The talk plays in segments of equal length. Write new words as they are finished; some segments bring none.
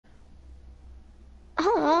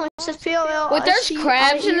Says POL. Wait, there's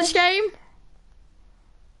crabs in this game?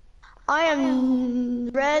 I am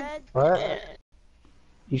red. What?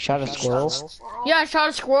 You shot a squirrel? Yeah, I shot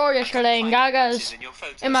a squirrel yesterday in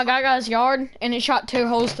my Gaga's yard, and it shot 2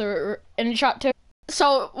 holes through it, and it shot 2.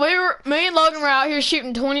 So me and Logan were out here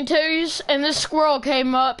shooting 22s, and this squirrel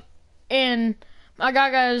came up in my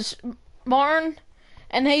Gaga's barn,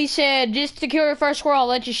 and he said, just to kill your first squirrel, I'll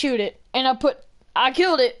let you shoot it. And I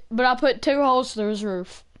killed it, but I put 2 holes through his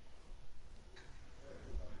roof.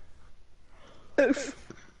 Oof.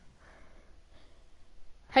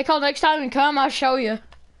 Hey, Cole, next time you come, I'll show you.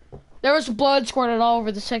 There was blood squirted all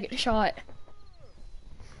over the second shot.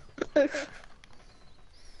 Oof.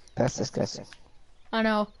 That's disgusting. I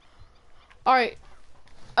know. Alright.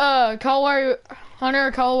 Cole, where are you?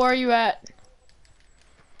 Hunter, Cole, where are you at?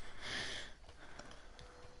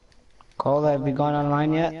 Cole, have you gone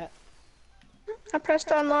online yet? I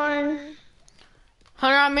pressed online.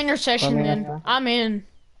 Hunter, I'm in your session then. I'm in.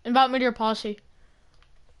 Invite me to your posse.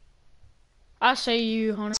 I see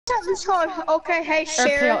you, Hunter. It's called Okay, hey, Or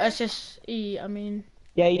share. PLSSE, I mean.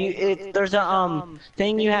 Yeah, there's a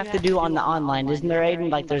thing you have to do on the online, isn't there,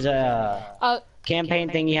 Aiden? Like there's a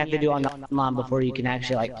campaign thing you have to do on the online before you can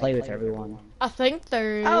actually like play with everyone. I think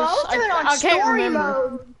there is. Oh, I was doing it on I can't story remember.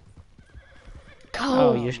 mode. Cole.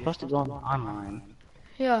 Oh, you're supposed to go on online.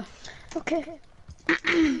 Yeah. Okay.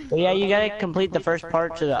 But yeah, you gotta complete the first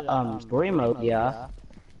part to the story mode, yeah.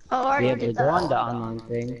 Oh, I Be already able to did go on that. the online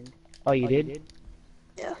thing. Oh, you did?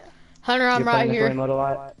 Yeah. Hunter, I'm You're right playing the story here. mode a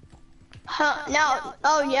lot? Now,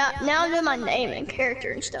 oh yeah, now I'm doing my name and character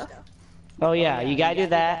and stuff. Oh yeah, you gotta do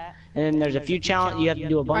that. And then there's a few challenges. You have to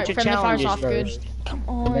do a bunch of friendly fire's challenges off, good. first, Come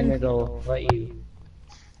and then on. it'll let you.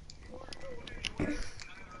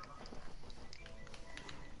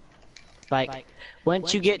 Like,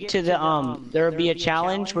 once you get to the there'll be a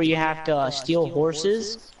challenge where you have to steal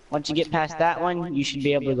horses. Once you get past that one, you should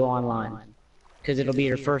be able to go online, because it'll be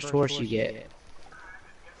your first horse you get.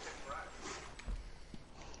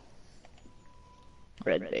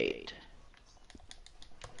 Red bait.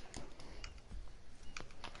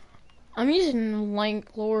 I'm using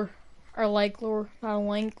lake lure, or lake lure, not a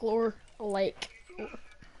lake lure, a lake lure.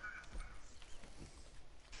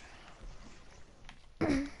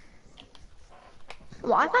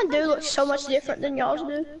 Why does my dude look so much different than y'all's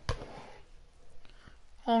do?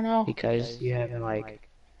 Oh no. Because you haven't like,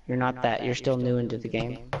 you're not that, you're still new into the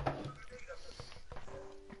game.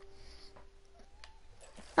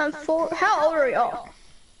 I'm 4. How old are y'all?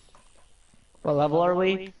 What level are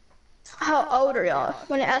we? How old are y'all?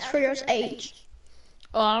 When it asks for your age.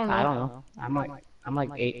 Oh, I don't know. I don't know. I'm like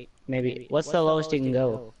 8, maybe. What's the lowest you can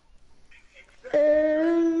go?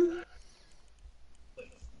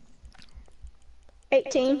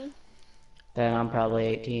 18. Then I'm probably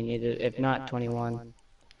 18, either if not 21.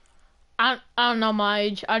 I don't know my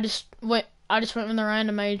age. I just went with the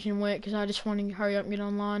random age and went because I just wanted to hurry up and get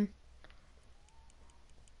online.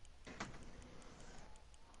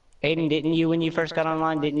 Aiden, didn't you, when you first got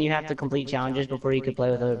online, didn't you have to complete challenges before you could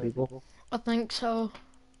play with other people? I think so.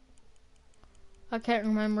 I can't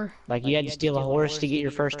remember. Like you had to steal a horse to get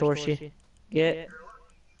your first horse you get?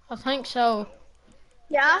 I think so.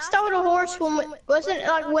 Yeah, I stole a horse wasn't it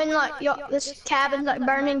like when like this cabin's like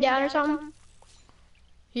burning down or something?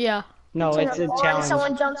 Yeah. No, it's a Or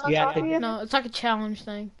someone challenge. jumps on You have top of to, you? No, it's like a challenge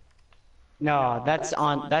thing. no, that's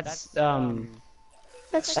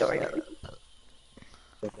That's story mode.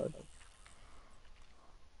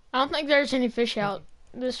 I don't think there's any fish out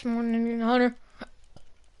this morning, Hunter.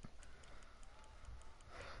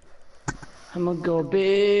 I'm gonna go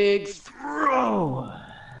big throw.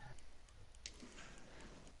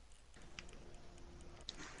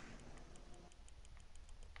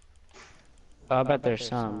 Oh, I bet there's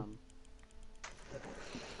some.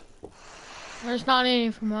 There's not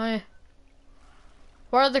any for my.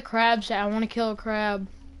 Where are the crabs at? I want to kill a crab.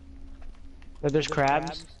 But there's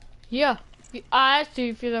crabs? Yeah. I asked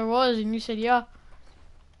you if there was, and you said yeah.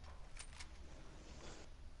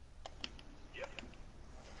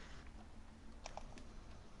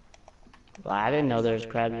 Well, I didn't know there was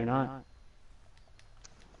crabs or not.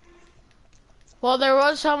 Well, there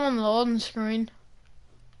was some on the loading screen.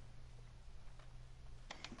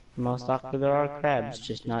 Most likely there are crabs,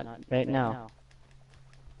 just not right now.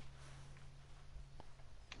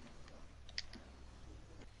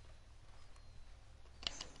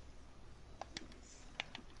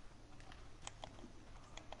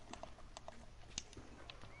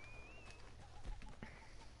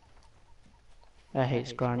 I hate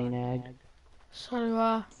scrawny nag. So do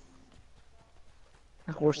I.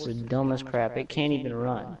 That horse is dumb as crap. It can't even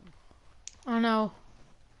run. I know.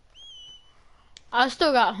 I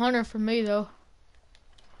still got Hunter for me though.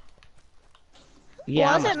 Yeah,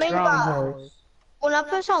 What I'm does a it mean strong by horse. when I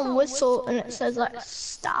push on whistle and it says like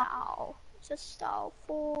style? It says style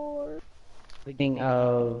 4. Beginning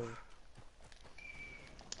of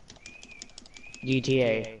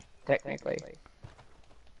GTA, technically.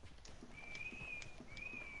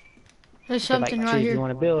 There's So, like, something right choose you here.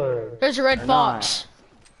 want to build There's a red or fox.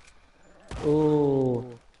 not.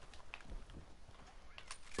 Ooh.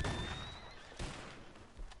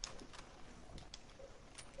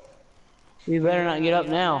 You better not get up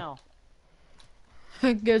now.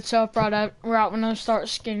 Good stuff right when I start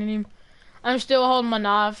skinning him. I'm still holding my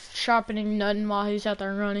knife, sharpening nothing while he's out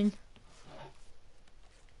there running.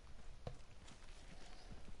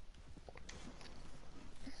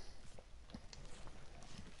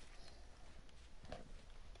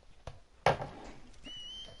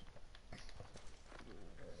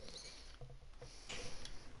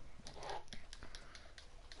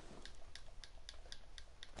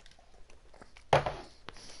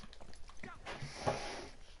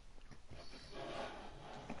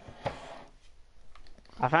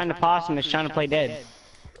 I found a possum that's trying to play dead.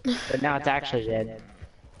 But now it's actually dead.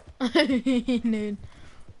 Dude.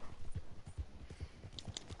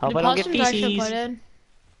 Hope The I don't get possums actually feces. play dead.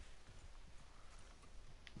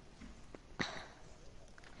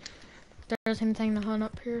 There's anything to hunt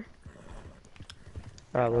up here.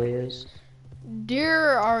 Probably is.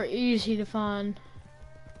 Deer are easy to find.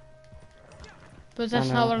 But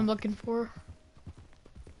that's I not know. what I'm looking for.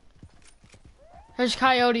 There's a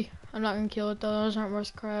coyote. I'm not gonna kill it though, those aren't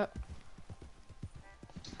worth crap.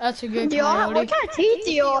 That's a good Do y'all have, what coyote. kind of teeth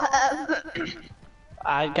do y'all have?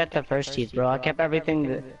 I got the first teeth, bro. I kept everything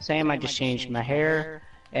the same. I just changed my hair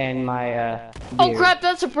and my Oh beard. crap,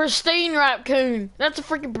 that's a pristine raccoon. That's a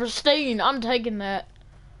freaking pristine. I'm taking that.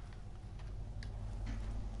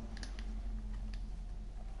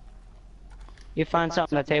 You find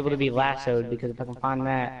something that's able to be lassoed, because if I can find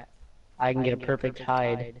that, I can get a perfect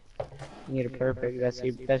hide. You get a perfect.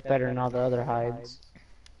 That's better than all the other hides.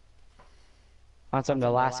 Want something to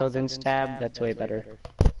lasso then stab? That's way better.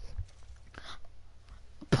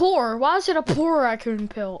 Poor. Why is it a poor raccoon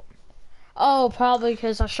pelt? Oh, probably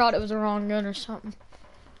because I shot it with the wrong gun or something.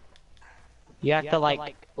 You have to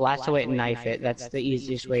like lasso it and knife it. That's the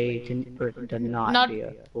easiest way for it to not be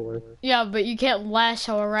a poor. Yeah, but you can't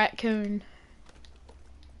lasso a raccoon.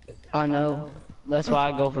 I know. That's why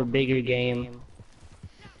I go for bigger game.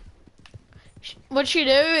 What you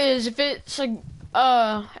do is if it's a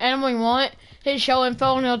animal you want, hit show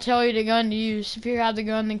info and it'll tell you the gun to use. If you have the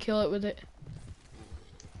gun, then kill it with it.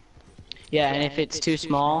 Yeah, and if it's too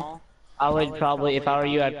small, I would probably, if I were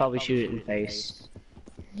you, I'd probably shoot it in the face.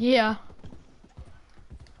 Yeah.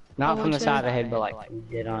 Not I from would the too. side of the head, but like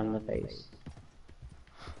dead on in the face.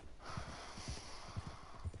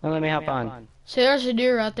 Now let me hop on. See, there's a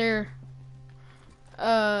deer right there.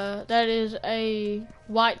 That is a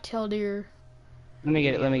white-tailed deer. Let me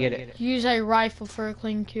get it. Let me get it. Use a rifle for a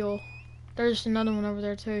clean kill. There's another one over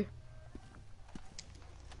there too.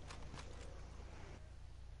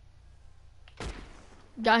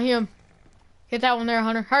 Got him. Get that one there,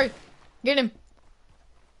 Hunter. Hurry. Get him.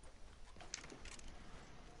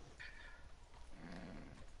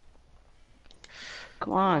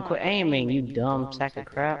 Come on, quit aiming, you dumb sack of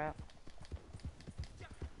crap.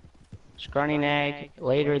 Scrawny nag,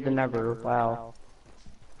 later than ever. Wow.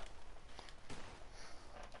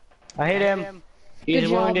 I hit him. He's Good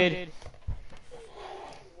job. wounded.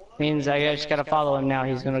 Means I just gotta follow him now.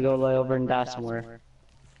 He's gonna go lay over and die somewhere.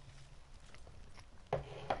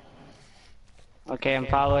 Okay, I'm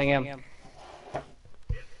following him.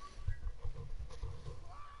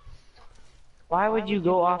 Why would you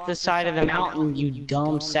go off the side of the mountain, you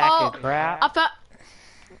dumb sack of crap?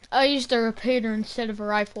 I used a repeater instead of a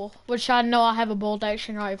rifle, which I know I have a bolt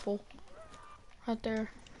action rifle. Right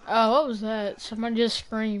there. Oh, what was that? Someone just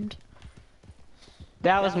screamed.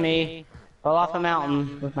 That was me. Fell off a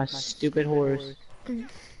mountain with my stupid horse. I'm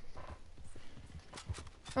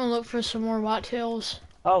gonna look for some more whitetails.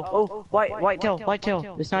 Oh,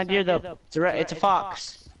 whitetail. It's not a deer though. It's a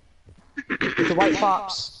fox. It's a white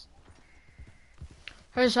fox.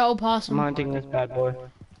 There's the opossum. I'm hunting this bad boy.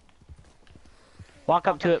 Walk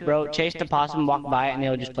up to it, bro. Chase the possum, walk by it, and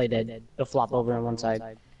it'll just play dead. It'll flop over on one side.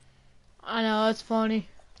 I know, that's funny.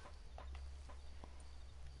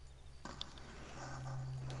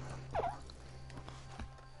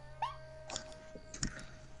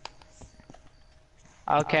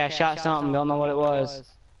 Okay, I shot something. Don't know what it was.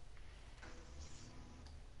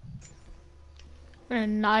 I'm gonna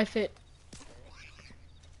knife it.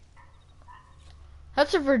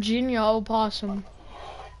 That's a Virginia opossum.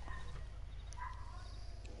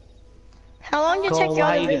 How long did it take Cole, y'all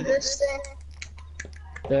how to you do doing? this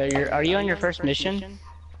thing? Are you on your first mission?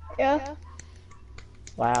 Yeah.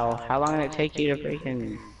 Wow, how long did it take you to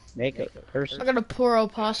freaking make a I person? got a poor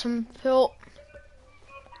opossum pelt.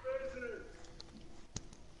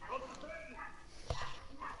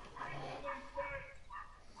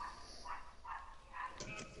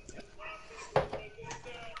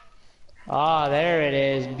 Ah, there it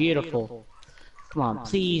is, beautiful. Come on,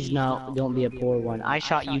 please no, don't be a poor one. I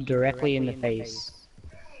shot you directly in the face.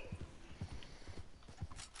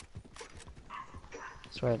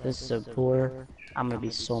 Swear, if this is so poor, I'm gonna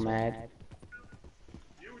be so mad.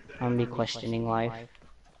 I'm gonna be questioning life.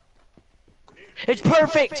 It's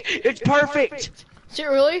perfect! It's perfect! Is it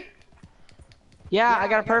really? Yeah, I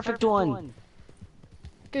got a perfect one.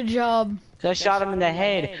 Good job. I shot him in the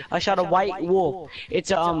head. I shot a white wolf.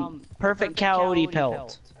 It's a perfect coyote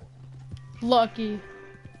pelt. Lucky.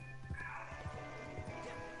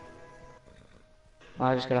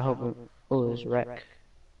 I just gotta hope. Oh, there's a wreck.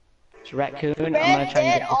 It's a raccoon. I'm gonna Red try and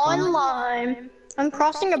Dead get this one. Online. I'm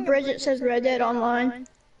crossing a bridge that says Red Dead Online.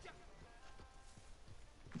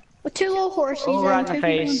 With two little horses Oh, right and in the two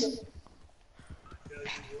face.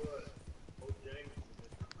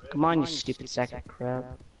 Come on, you stupid sack of crap.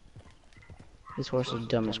 This horse is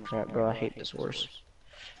dumb as crap, bro. I hate this horse.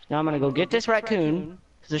 Now I'm gonna go get this raccoon,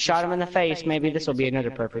 because I shot him in the face. Maybe this will be another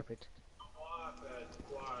perfect.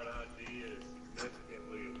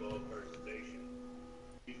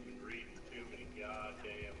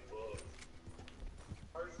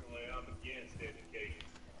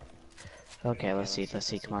 Okay, let's see.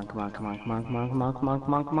 Come on.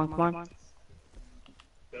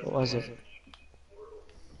 What was it?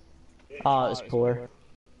 Oh, it was poor.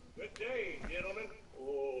 Good day, gentlemen.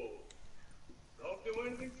 Oh, don't do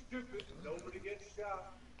anything stupid. Nobody gets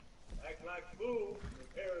shot. Act like fools, and the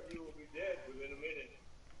pair of you will be dead within a minute.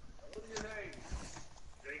 What are your names?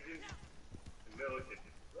 Jenkins and Milliken.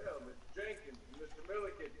 Well, Mr. Jenkins and Mr.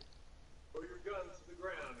 Milliken, throw your guns to the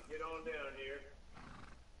ground and get on down here.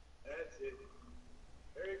 That's it.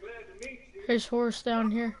 Very glad to meet you. His horse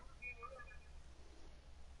down here.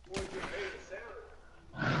 Boys get paid a salary.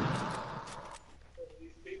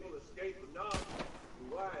 These people escape enough.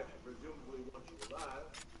 Your wives presumably want you alive.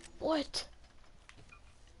 What?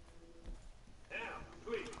 Now,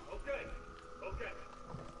 please. Okay.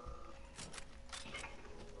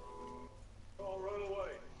 Don't run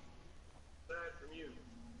away. Aside from you.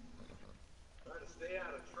 Try to stay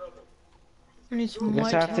out of trouble. I need some I guess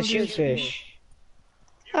white I have to shoot tigers. fish.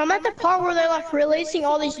 I'm at the part where they're like releasing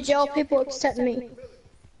all these jail people except me.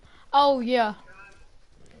 Oh yeah,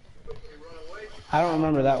 I don't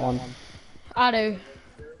remember that one. I do.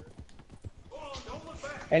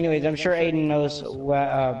 Anyways, I'm sure Aiden knows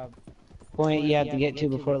what point you have to get to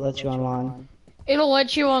before it lets you online. It'll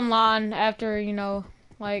let you online after, you know,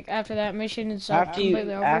 like after that mission is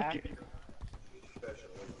completely over.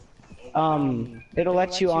 It'll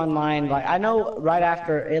let you online. Like I know, right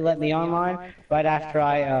after it let me online, right after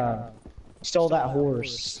I stole that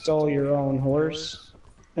horse, stole your own horse,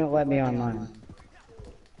 it let me online.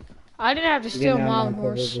 I didn't have to steal my own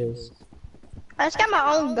horse. I just got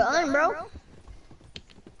my own gun, bro.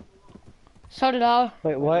 So did I.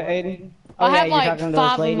 Wait, what, Aiden? I yeah, have you're like talking to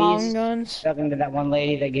 5 those of my own ladies. guns. Talking to that one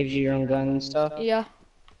lady that gives you your own gun and stuff. Yeah.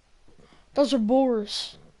 Those are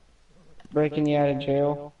boars. Breaking you out of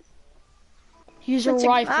jail. Use a It's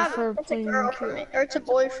rifle for it's a playing. girl for me, or it's a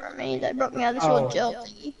boy for me that broke me out of this little jail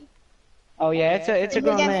thingy. Oh yeah, it's a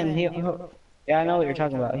grown man. Yeah, I know what you're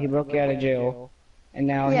talking about. He broke you out of jail, and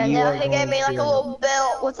now Yeah, you now are he going gave me like a to- little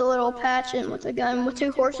belt with a little patch and with a gun with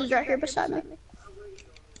 2 horses right here beside me.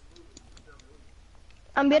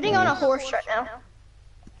 I'm getting on a horse right now.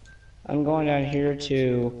 I'm going down here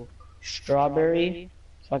to Strawberry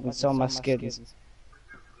so I can sell my skins.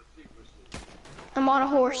 I'm on a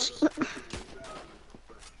horse.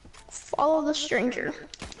 Follow the stranger.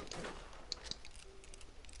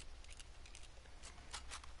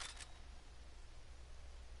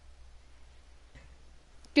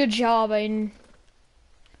 Good job, Aiden.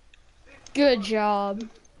 Good job.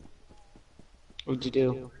 What'd you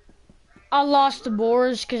do? I lost the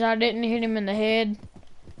boars because I didn't hit him in the head.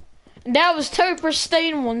 And that was 2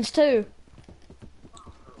 pristine ones too.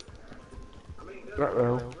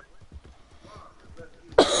 Uh-oh.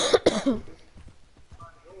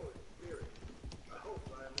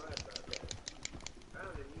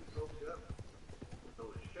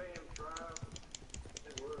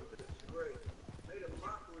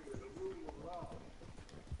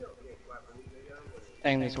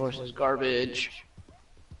 Dang, this horse is garbage.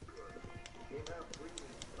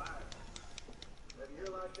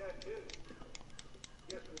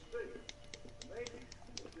 maybe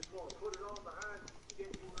you just want to put it on behind you,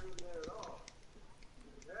 get you in there at all.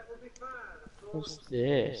 That would be fine, of course. What's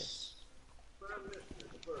this? Prime Minister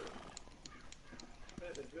first.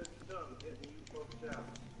 Spent a good sum getting you folks out.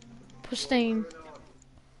 Pristine.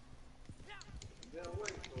 You've been away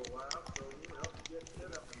for a while, so we'll help you get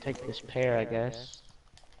set up. Take this pear, I guess.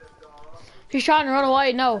 He's trying to run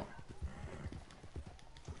away. No.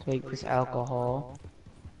 Take this alcohol.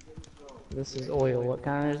 This is oil. What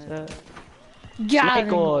kind is that? Got Snake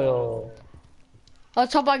him. oil.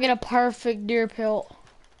 Let's hope I get a perfect deer pelt.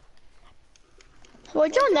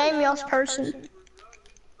 What'd you name y'all's person?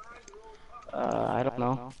 I don't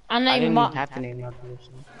know. I I named didn't my. even have to name that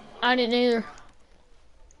person. I didn't either.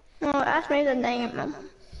 Well, ask me to name them.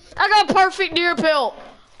 I got a perfect deer pelt.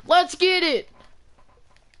 Let's get it.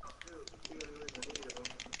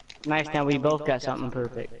 Nice, now we both got something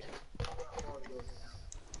perfect.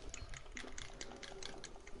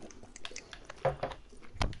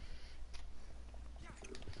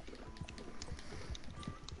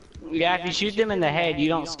 Yeah, if you shoot them in the head, you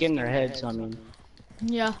don't skin their head, so I mean.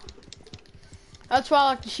 Yeah. That's why I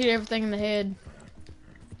like to shoot everything in the head.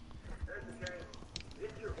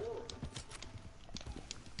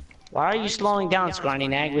 Why are you slowing down, Scrawny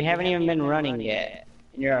Nag? We haven't even been running yet.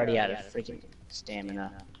 And you're already out of freaking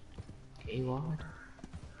stamina. AWOD?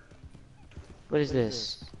 What is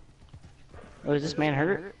this? Oh, is this man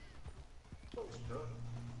hurt?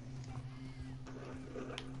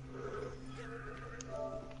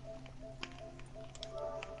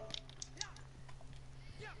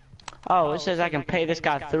 Oh, it says I can pay this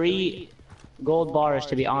guy 3 gold bars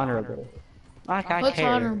to be honorable. Like I What's care.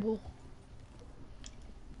 honorable?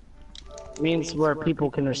 Means where people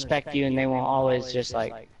can respect you and they won't always just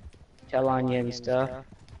like tell on you and stuff.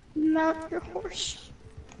 Mount your horse.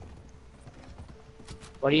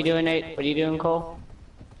 What are you doing, Nate? What are you doing, Cole?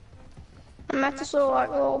 I'm at this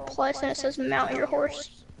little place and it says mount your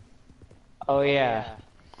horse. Oh yeah.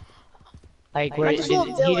 Like where Like did this little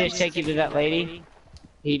he village. just take you to that lady?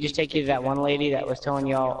 He just take you to that one lady that was telling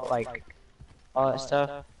you all like all that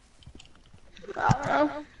stuff? I don't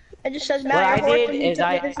know. It just says What mount I your horse. did and you is took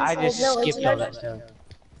me I to this just little village. skipped all that stuff.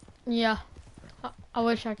 Yeah. I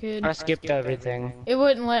wish I could. I skipped everything. It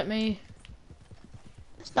wouldn't let me.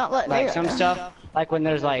 It's not letting me. Like some stuff, like when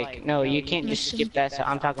there's like, no, you can't just skip that stuff.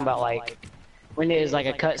 I'm talking about like, when it is like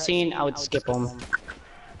a cutscene, I would skip them.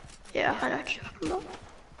 Yeah, I know what you're talking about.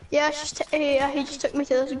 Yeah, he just took me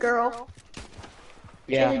to this girl.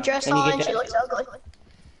 She Yeah. has a dress And you on get and she to, looks ugly.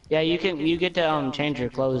 yeah, you get to change your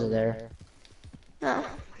clothes there. Oh,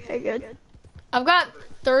 okay, good. I've got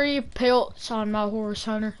 3 pelts on my horse,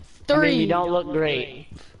 Hunter. 3. I mean, you don't look great.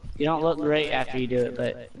 You don't look great after you do it,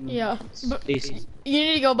 but Yeah. it's But decent. you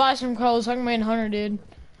need to go buy some clothes like me and Hunter did.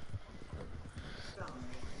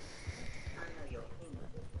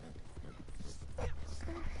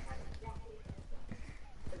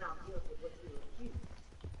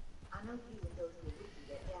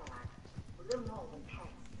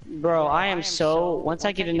 Bro, I am so, once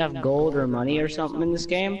I get enough gold or money or something in this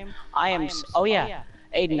game, I am, oh yeah,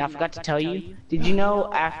 Aiden, I forgot to tell you, did you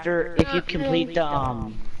know after, if you complete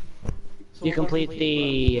the, you complete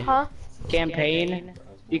the Huh? campaign,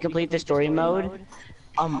 you complete the story mode,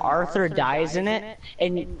 Arthur dies in it,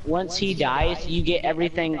 and once he dies, you get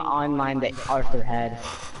everything online that Arthur had.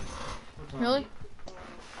 Really?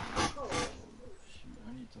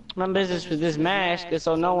 My business with this mask is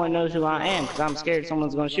so no one knows who I am, because I'm scared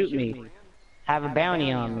someone's gonna shoot me. Have a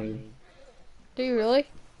bounty on me. Do you really?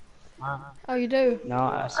 Oh, you do? No,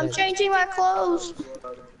 I I'm said, changing my clothes.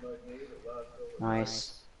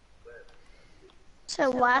 nice. It's a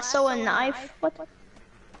lasso and knife. What the?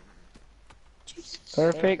 Jesus.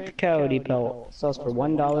 Perfect Cody pelt. Sells for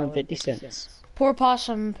 $1.50. Poor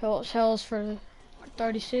possum pelt sells for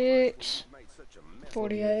 36,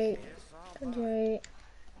 48, 28.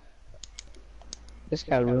 This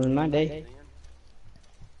guy ruined my day.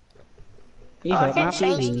 He Oh, I hurt my can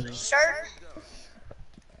change feelings. the shirt.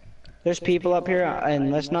 There's people up here, and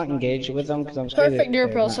let's not engage with them because I'm scared. Perfect deer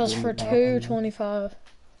they're pelt not sells doing for it properly. $2.25.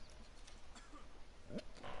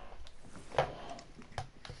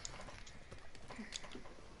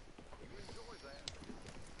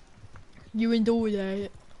 You enjoy that.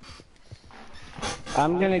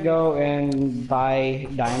 I'm gonna go and buy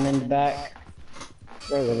Diamond back.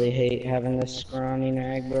 I really hate having this scrawny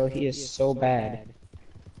nag, bro. He is so bad.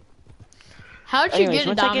 How'd you Anyways, get a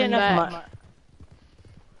once I get enough Diamondback?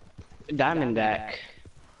 Diamondback.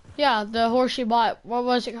 Yeah, the horse you bought. What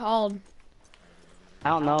was it called? I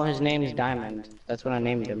don't know. His name is Diamond. That's what I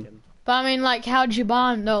named him. But I mean, like, how'd you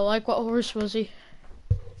buy him though? Like, what horse was he?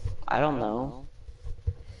 I don't know.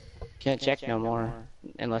 Can't check no more.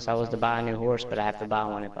 Unless I was to buy a new horse, but I have to buy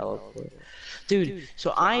one if I look for it. Dude,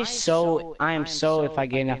 so I am so, if I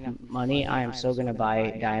get enough money, I am so gonna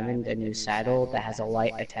buy Diamond a new saddle that has a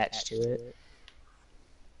light attached to it.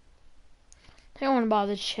 I think I want to buy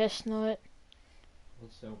the chestnut.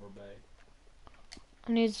 What's silver bag?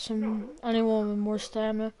 I need one with more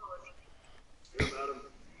stamina. Here, madam.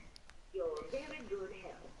 You're very good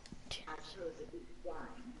health. I suppose it is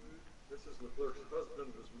dying. Mrs. LeClerc's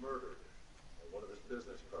husband was murdered by one of his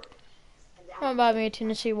business partners. And I'm gonna buy me a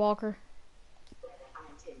Tennessee Walker. I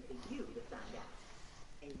intend for you to find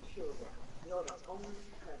out and kill them. You're the only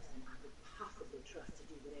person I could possibly trust to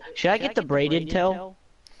do whatever. Should I get the braided tail?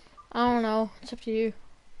 I don't know. It's up to you.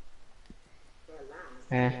 Their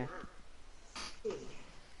lives. Eh. See,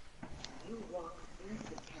 you walk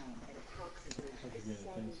into town at approximately the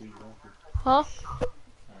same time. Huh?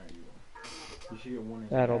 Alright, you will. You should get one in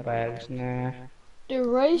Saddle bags, nah. The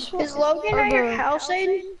race one? Is Logan at your house,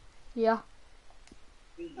 Aiden? Yeah.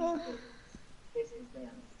 This is their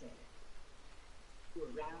mistake. You were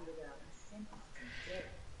rounded up and sentenced to death.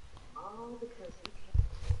 All because you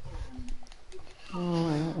came. Oh,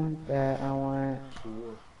 I don't want that. I want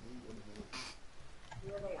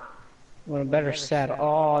Here they are. a better saddle.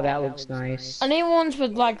 Oh, that looks nice. I need ones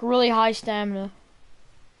with like really high stamina.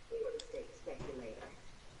 Real estate speculator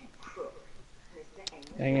and crook. Mr.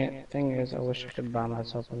 Amos. Dang it. Thing is, I wish I could buy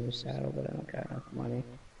myself a new saddle, but I don't got enough money.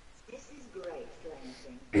 This is great,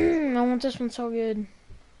 Lansing. I want this one so good.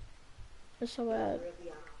 It's so bad.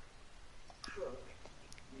 Olivia. Crook.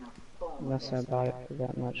 Now, phone Unless I bought it for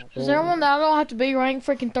that much. Is there one that I don't have to be ranked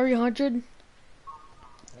freaking 300?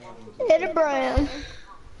 Hit a brown.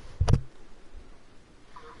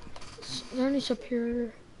 Is there any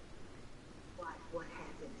superior? what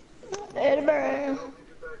happened? Hit a brown.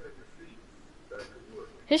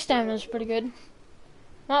 His stamina's pretty good.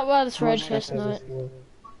 Not by this red chestnut.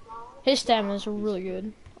 His stamina's really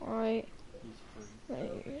good. Alright.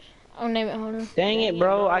 I'll name it Hunter. Dang it,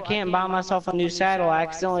 bro. I can't buy myself a new saddle. I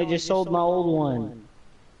accidentally just sold my old one.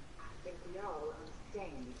 I think we all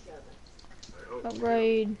understand each other.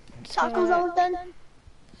 Upgrade. Tacos almost done.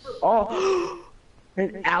 Oh,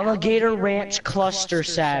 an alligator ranch cluster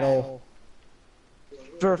saddle.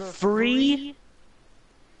 For free?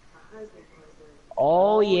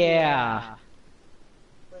 Oh, yeah.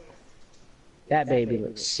 That baby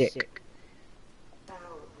looks sick. Foul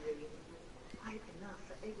breathing. Quite enough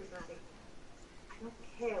for everybody. I don't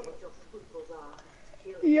care what your scruples are.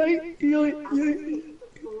 Kill it. I'll see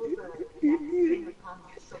the full burden of that thing upon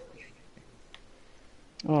your shoulders.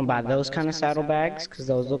 I'm gonna buy those kind of saddlebags because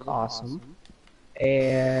those look awesome.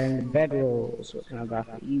 And bedrolls. What can I buy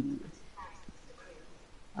for you?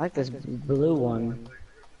 I like this blue one.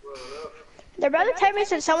 Their brother told me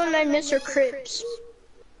that someone named Mr. Cripps.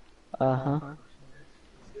 Uh-huh.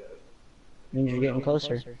 Means you're getting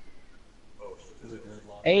closer.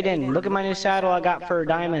 Aiden, look at my new saddle I got for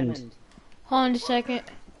Diamond. Hold on a second.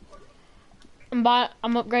 I'm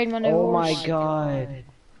upgrading my new Oh horse. my god.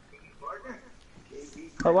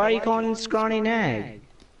 But why are you calling him Scrawny Nag?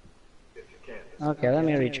 Okay, let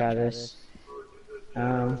me retry this.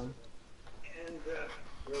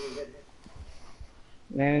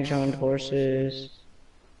 Manage owned horses.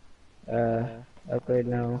 Upgrade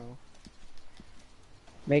no.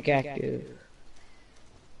 Make active.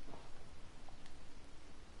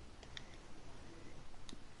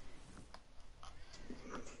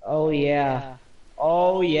 Oh yeah.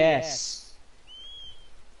 Oh yes.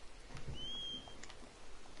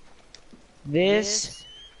 This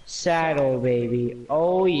saddle, baby.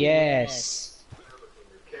 Oh yes.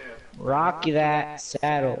 Rock that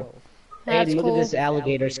saddle. That's Hey, look cool. at this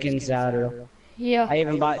alligator skin saddle. Yeah. I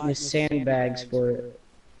even bought new sandbags for it.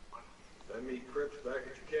 Send me Crips back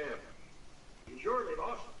at your camp. Surely,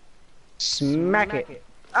 boss. Smack it.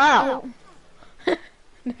 Ow!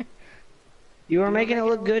 You were making it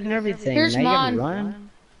look good and everything. Here's now you gotta mine.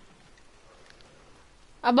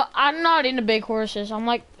 run. I'm not into big horses. I'm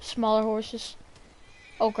like smaller horses.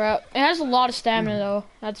 Oh crap. It has a lot of stamina though.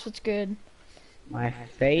 That's what's good. My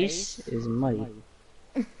face is muddy.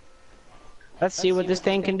 Let's see what this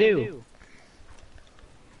thing can do.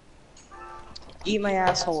 Eat my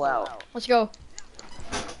asshole out. Let's go.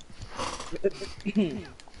 Okay.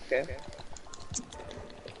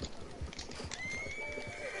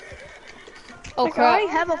 Oh Like, I already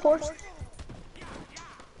crap. have a horse.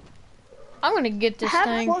 I'm gonna get I this have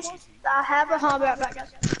a thing. horse. I have a hobby out back.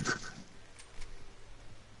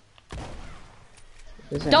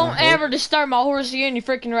 This ain't Don't my horse. ever disturb my horse again, you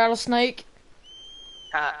freaking rattlesnake.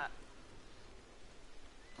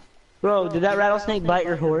 Bro, did that rattlesnake bite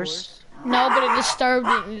your horse? No, but it disturbed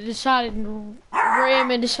it and it decided to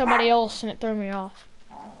ram into somebody else and it threw me off.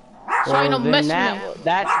 So you know, then mess with me.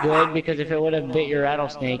 that's good because if it would have bit your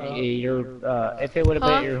rattlesnake, if it would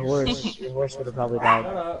have bit your horse would have probably died.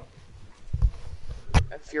 Shut up.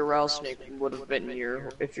 If your rattlesnake would have bitten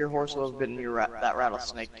if your horse would have bitten that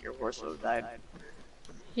rattlesnake, your horse would have died.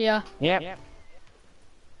 Yeah. Yep.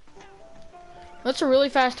 That's a really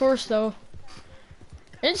fast horse though.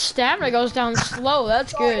 Its stamina goes down slow,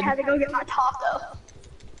 that's I good. had to go get my taco.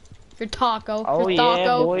 Your taco. Oh your yeah,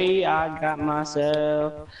 taco. boy, I got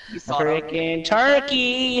myself a freaking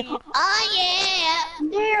turkey. Oh yeah!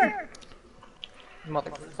 There!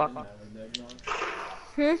 Motherfucker.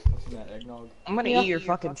 What's in that eggnog? I'm gonna eat your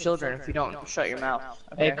fucking children if you don't shut your mouth.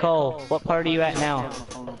 Okay? Hey Cole, what part are you at now? On the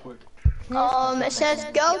phone real quick. It says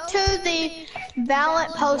go to the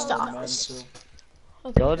Valent post office.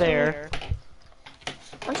 Go there.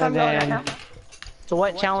 That's where I'm And going right then, now. so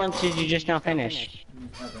what challenge did you just now finish? You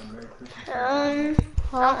have that Merry Christmas.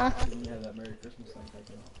 Uh-uh. You have that Merry Christmas thing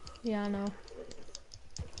taken off. Yeah, I know.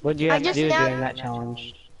 What did you I have to just do now- during that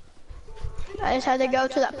challenge? I just had to go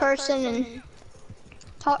to that person and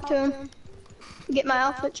talk to him, get my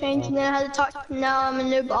outfit changed, and then I had to talk. Now I'm a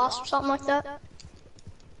new boss or something like that.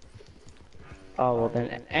 Oh well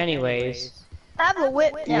then. Anyways, I have a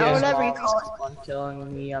whip now, Yeah. whatever you call it. One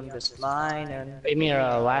killing me, I'm just mine, and you mean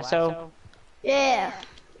a lasso? Yeah.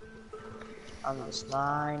 I'm just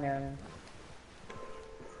mine, and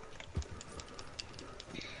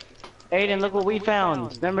Aiden, look what we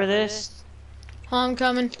found. Remember this?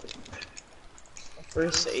 Homecoming.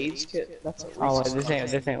 first AIDS kit. That's a Oh, wait, reason.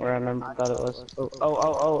 this ain't where I thought it was.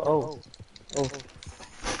 Oh.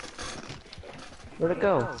 Where'd it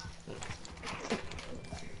go?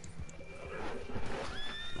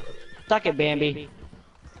 Suck it, Bambi.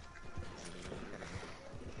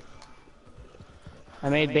 I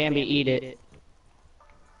made Bambi eat it.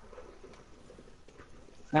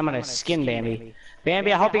 I'm gonna skin Bambi.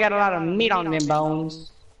 Bambi, I hope you got a lot of meat on them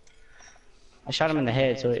bones. I shot him in the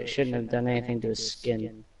head, so it shouldn't have done anything to his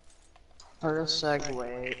skin. For a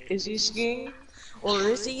segue, is he skiing? Or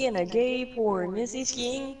is he in a gay porn? Is he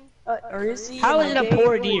skiing? Or is he How in is it a gay poor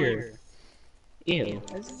porn? deer? Ew.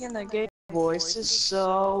 Is he in a gay voice? Is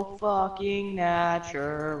so fucking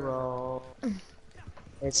natural.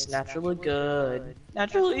 It's naturally good.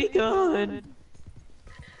 Naturally good.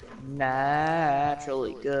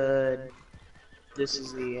 Naturally good. This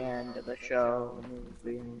is the end of the show.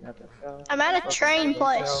 I'm at a train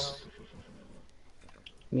place.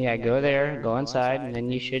 Yeah, go there, go inside, and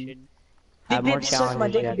then you should have more Bitch, suck my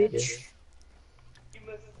challenges. dick, you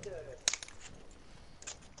have to do.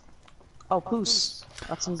 bitch. Oh, poos.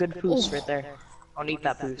 That's some good poos right there. Don't eat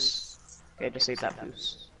that poos. Okay, just eat that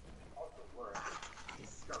poos.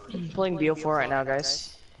 I'm playing BO4 right now,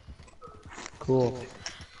 guys. Cool.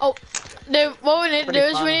 Oh, dude, what we need to do Pretty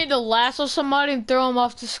is fun. we need to lasso somebody and throw them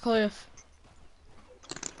off this cliff.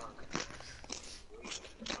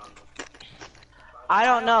 I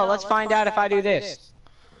don't know. Let's find out if I do this.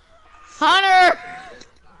 Hunter!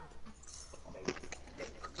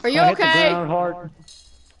 Are you I hit the okay? ground hard.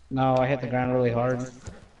 No, I hit the ground really hard.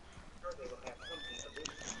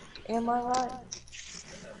 Am I right?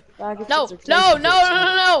 No,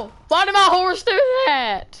 no! Why did my horse do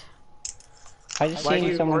that? I just Why do seen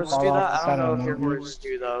your someone horse fall do off that? the I side don't know of if a your mountain. horse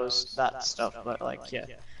do that stuff, but like, yeah.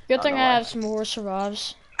 Good thing know I why. have some more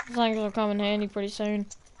survives. Things will come in handy pretty soon.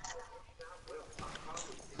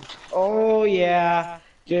 Oh yeah,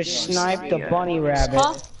 just snipe the bunny rabbit.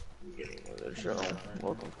 Huh? The show.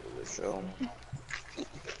 Welcome to the show.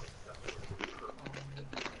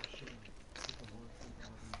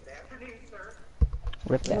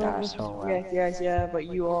 Rip that asshole out. Yeah, but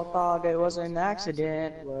you all thought it was an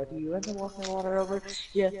accident. What, do you end up walking water over?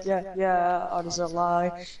 Yeah, all is a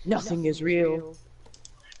lie. Nothing is real.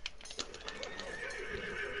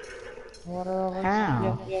 Water over?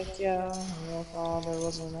 How? Yeah, you all thought it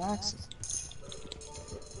was an accident.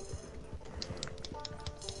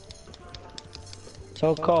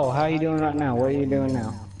 So Cole, how you doing right now? What are you doing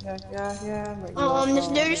now? Yeah, but you all This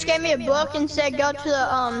thought- dude just gave me a book and said go to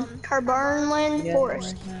the Carburnland Yeah,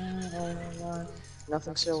 Forest.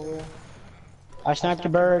 Nothing so real. I sniped a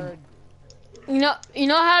bird. You know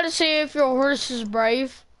how to see if your horse is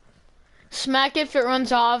brave? Smack it if it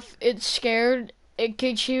runs off, it's scared, it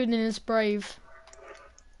kicks you, then it's brave.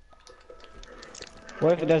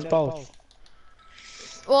 What if it does both?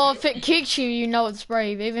 Well, if it kicks you, you know it's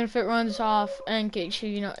brave. Even if it runs off and kicks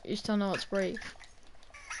you, you still know it's brave.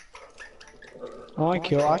 Oh,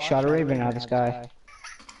 I shot a raven out of the sky.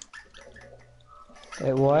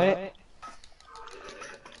 Wait, what?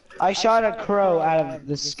 I shot a crow out of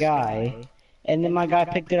the sky, and then my guy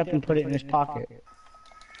picked it up and put it in his pocket.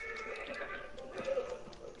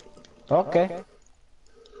 Okay.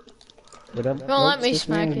 Don't let me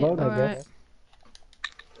smack it. Alright.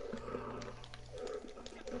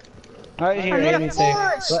 Alright, here, I'm in a let me say,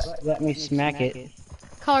 forest. let me smack it.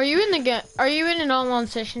 Carl, are you in the game? Are you in an online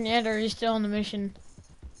session yet, or are you still on the mission?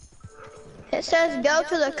 It says go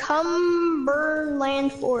to the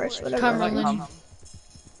Cumberland Forest, whatever. Cumberland.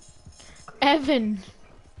 Evan.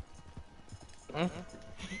 Hmm?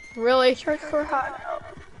 Really? Search for hideout.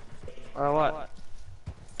 Or what?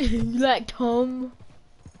 You like Tom?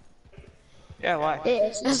 Yeah, why?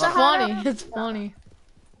 It's It's a funny. hideout. It's funny.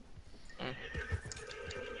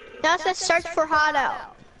 Now it says search for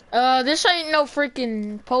hideout. This ain't no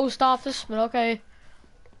freaking post office, but okay.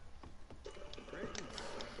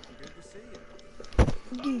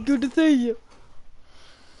 Good to see you.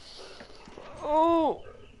 Oh.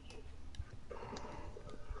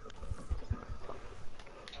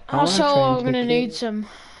 Also, I'm gonna need some.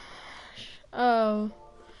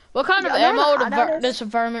 What kind of Yeah, ammo I know does a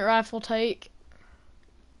varmint rifle take?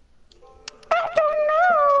 I don't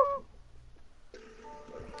know.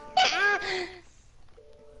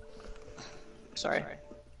 Sorry.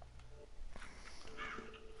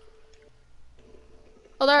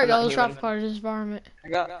 Oh, there it I'm not goes. human. Rifle card is varmint. I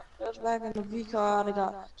got just back in the V card. I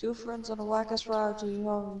got 2 friends on the wackest ride.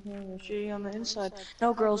 She on the inside.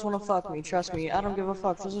 No girls wanna fuck me. Trust me. I don't give a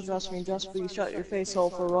fuck. Just address me. Just please shut your face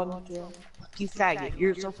hole for run. You faggot.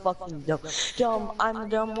 You're so fucking dumb. Dumb. I'm the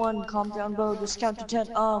dumb one. Calm down, bro. Just count to 10.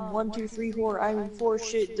 1, 2, 3, 4. I'm in 4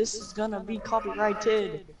 shit. This is gonna be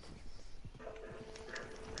copyrighted.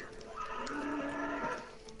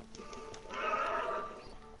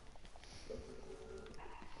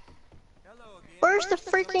 Where's the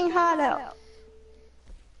freaking hideout?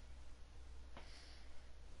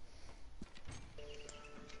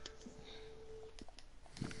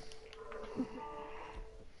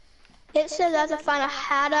 It says I have to find a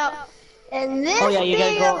hideout in this Oh, yeah, you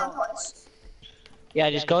gotta big go- of a place. Yeah,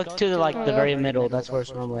 just go to the, like, the very middle, that's where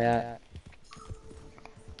it's normally at.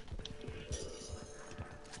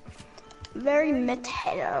 Very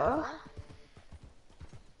meta.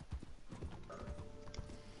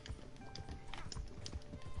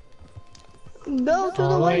 Go to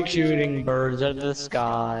the lake. Shooting birds out of the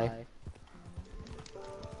sky.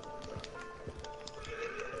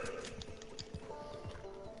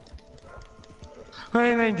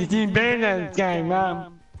 I like to see birds out of the sky,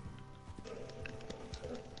 Mom.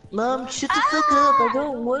 Mom, shut the fuck up. I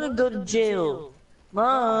don't wanna go to jail.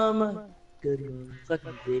 Mom. Good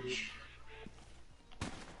fucking bitch.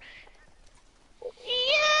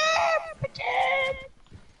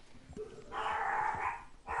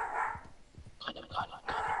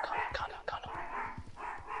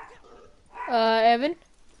 Evan?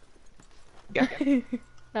 Yeah.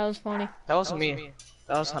 That was funny. That wasn't me.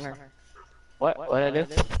 That was Hunter. What'd I do?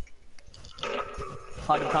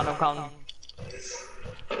 Hunter.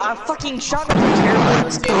 I fucking shot him terrible in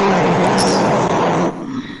this game.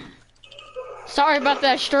 Sorry about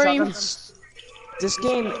that stream. Shotguns. This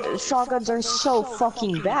game, shotguns are so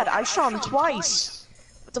fucking bad. I shot him twice.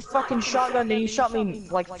 With the fucking shotgun, and he shot me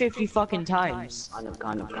like 50 fucking times. And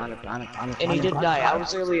he didn't die. I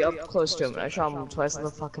was really up close to him, and I shot him twice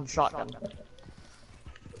with the fucking shotgun.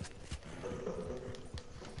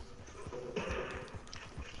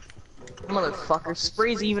 Motherfucker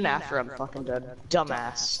sprays even after I'm fucking dead.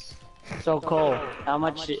 Dumbass. So Cole, how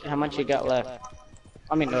much you got left?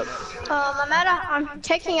 I mean, look. I'm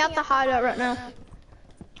taking out the hideout right now.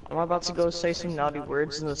 I'm about to go say some naughty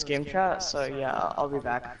words in this game chat, so yeah, I'll be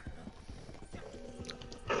back.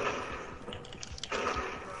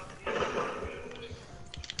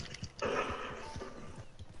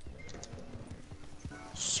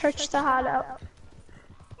 Search the hideout.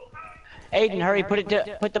 Aiden, hurry, put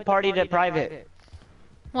the party to private,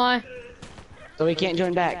 Why? so we can't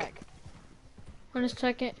join back. Wait a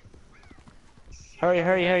second.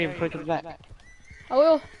 Hurry, put it back. I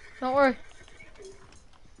will. Don't worry.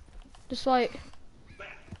 Just like.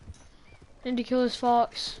 Need to kill this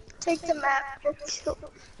fox. Take the map or kill.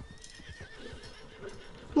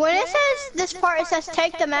 When it says this part, it says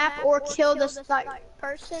take the map or kill this like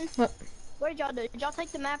person. What did y'all do? Did y'all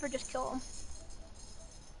take the map or just kill him?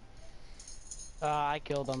 I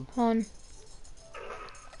killed him. On.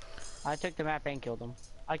 I took the map and killed him.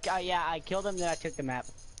 Yeah, I killed him, then I took the map.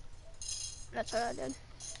 That's what I did.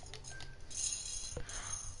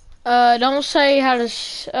 Don't say how to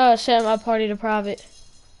set my party to private.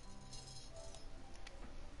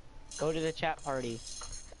 Go to the chat party.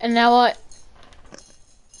 And now what?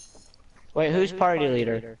 Wait, who's party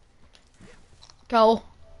leader? Go.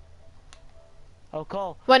 Oh,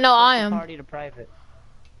 Cole. Wait, no, I Switch the am. Party to private.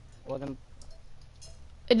 Well then,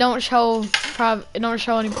 It don't show private. It don't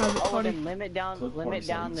show any private well party. then limit down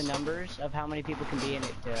the numbers of how many people can be in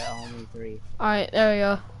it to only 3. All right, there we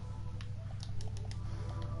go.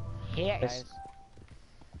 Yes.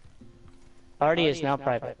 Party is now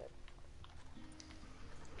private.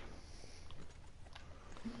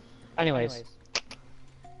 Anyways.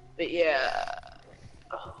 But yeah.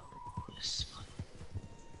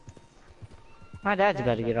 My dad's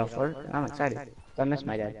about to get off work. I'm excited. I miss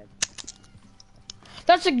my dad.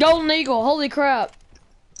 That's a golden eagle. Holy crap!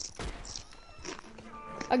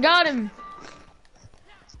 I got him.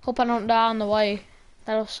 Hope I don't die on the way.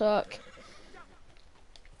 That'll suck.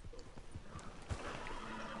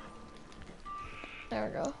 There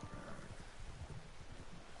we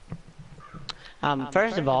go.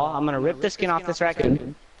 First of all, I'm gonna rip the skin off this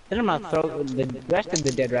raccoon. Then I'm gonna throw the rest of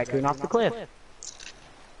the dead raccoon off the cliff.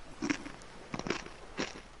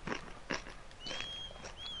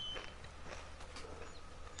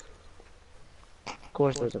 Of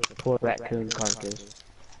course, there's a poor raccoon carcass.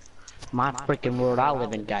 My freaking world I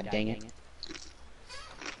live in, god dang it.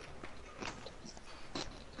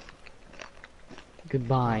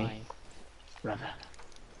 Goodbye, brother.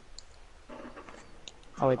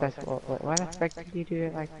 Oh wait, that's why the frick did you do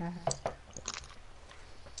it like that?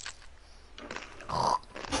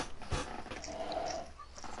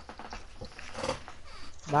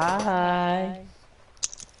 Bye.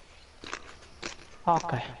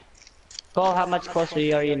 Okay. Cole, how much closer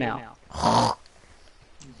are you now?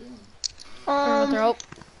 Throat.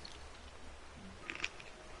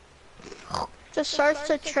 Just search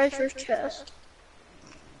the treasure chest.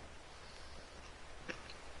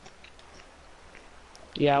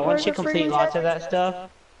 Yeah, once you complete lots of that stuff,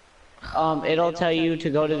 it'll tell you to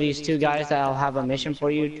go to these 2 guys that'll have a mission for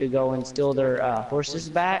you to go and steal their horses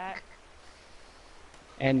back.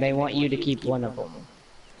 And they want you to keep one of them.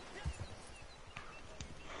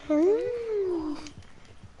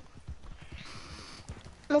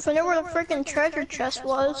 Well, if I knew where the freaking treasure chest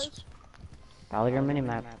was. Follow your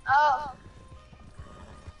minimap. Oh.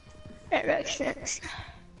 That makes sense.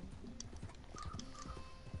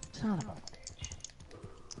 Son of a bitch.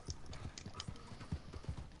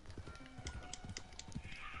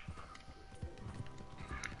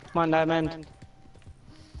 Come on, Diamond.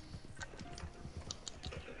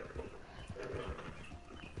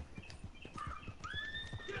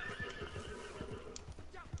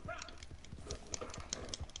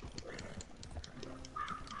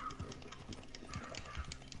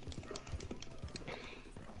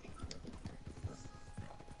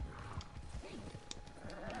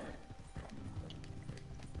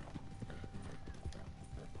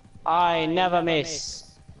 I never miss.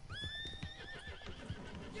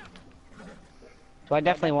 So I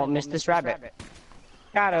definitely won't miss this rabbit.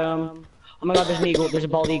 Got him. Oh my god, there's an eagle. There's a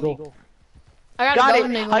bald eagle. I Got a it!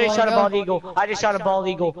 golden eagle. I just shot a Go. bald eagle. I just shot a bald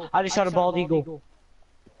eagle. I just shot a bald eagle.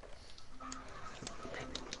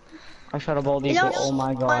 I shot a bald You eagle. don't, Oh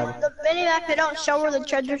my on god. the minimap, it don't show where the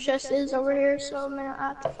treasure chest is over here, so I'm gonna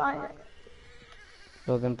have to find it.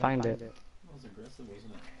 So then find it. That was aggressive,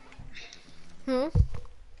 wasn't it? Hmm?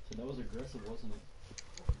 So that was aggressive, wasn't it?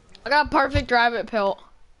 I got a perfect rabbit pelt.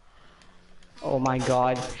 Oh my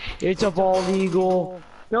god. It's a bald eagle.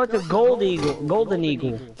 No, it's a gold eagle. Golden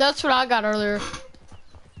eagle. That's what I got earlier.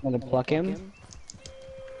 I'm gonna pluck him.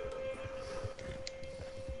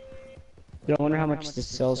 I wonder how much this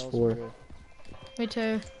sells for. Me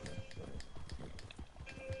too.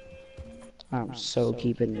 I'm so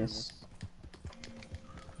keeping this.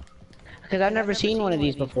 Because I've never seen one of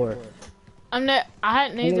these before. I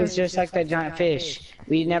hadn't And it either. was just like that giant fish.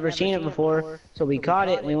 We'd never seen it before, so we caught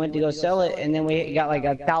it and we went to go sell it, and then we got like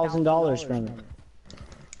 $1,000 from it.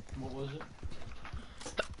 What was it?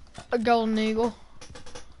 A golden eagle.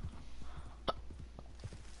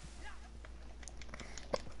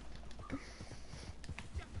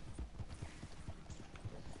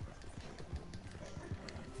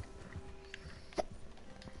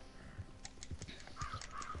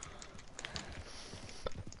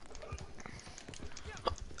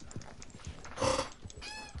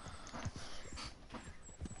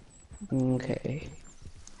 Okay.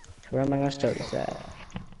 Where am I gonna start this at?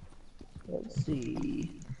 Let's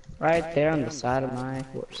see. Right there on the side of my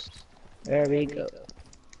horse. There we go.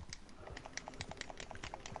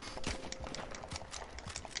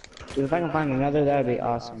 Dude, if I can find another, that would be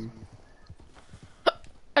awesome.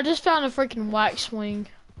 I just found a freaking wax wing.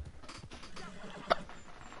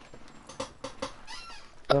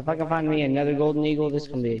 So if I can find me another golden eagle, this is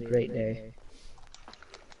gonna be a great day.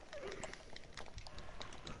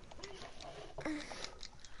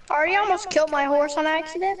 Already almost killed my horse on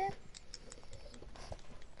accident.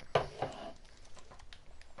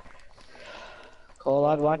 Cole,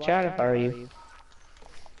 I'd watch out if I were you.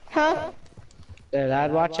 Huh? Said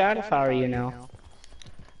I'd watch out if I were you now.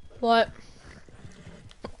 What?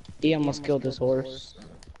 He almost killed his horse.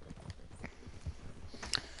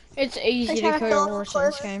 It's easy trying to to kill fill a up the horse in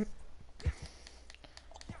this cliff. game.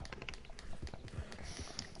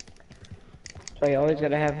 So you always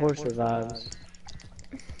gotta have horse revives.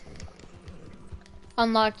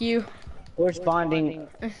 Unlike you. Horse bonding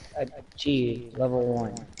achieved, level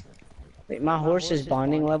 1. Wait, my horse's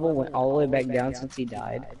bonding level went all the way back down since he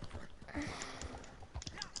died.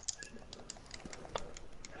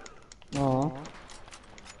 Aw.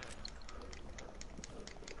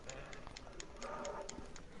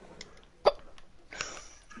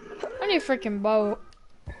 I need a freaking bow.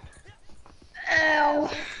 Ow.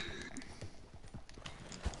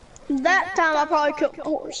 That time I probably killed the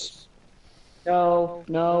horse. No,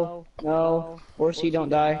 no, no. Horsey, don't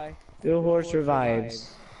die. Your horse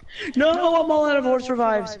revives. No, I'm all out of horse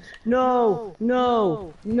revives. No,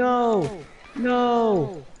 no, no,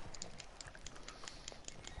 no.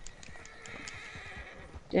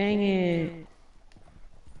 Dang it.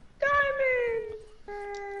 Diamond.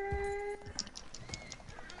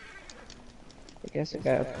 I guess I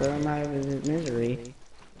gotta put him out of his misery.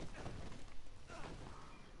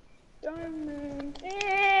 Diamond.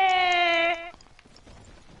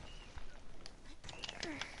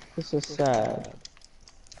 This is sad.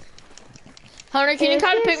 Hunter, can you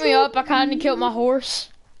kind of pick me up? I kind of killed my horse.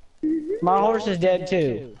 My horse is dead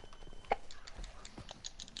too.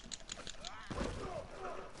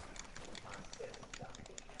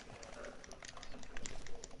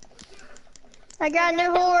 I got a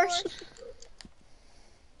new horse.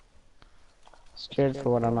 Scared for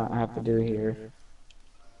what I might have to do here.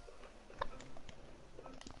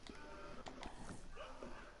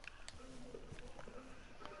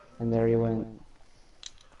 And there he went.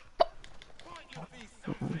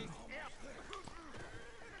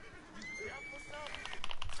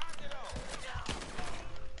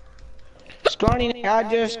 Scrawny, I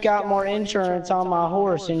just got more insurance on my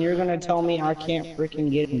horse, and you're gonna tell me I can't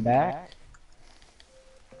freaking get him back?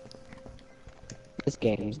 This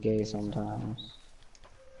game's gay sometimes.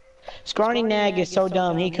 Scrawny Nag is so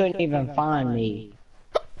dumb, he couldn't even find me.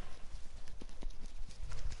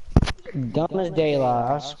 Dumb as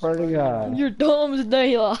daylight, I swear to God. You're dumb as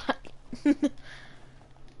daylight.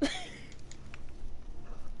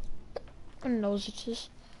 I knows it's just.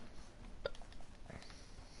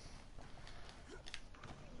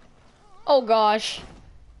 Oh gosh.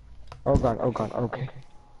 Oh God, okay.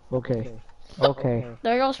 Okay. Okay.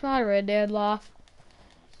 There goes my Red Dead life.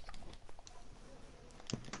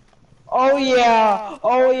 Oh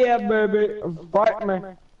yeah, baby. Fight me.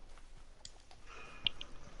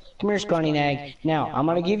 Come here, Scrawny Nag. Now, I'm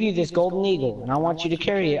gonna give you this golden eagle, and I want you to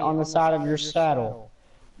carry it on the side of your saddle.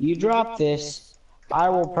 You drop this, I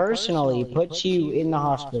will personally put you in the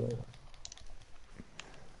hospital.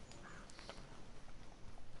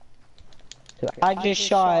 I just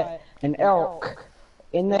shot an elk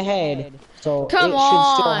in the head, so Come it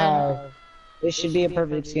should still on. have. This should be a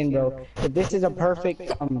perfect skin, bro. If this is a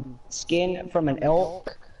perfect skin from an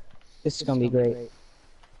elk, this is gonna be great.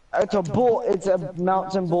 It's a bull. It's a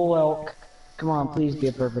mountain bull elk. Come on, please be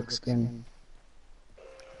a perfect skin.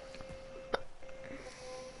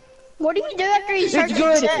 What do you do after you start It's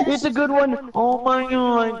getting good. chest? It's a good one. Oh my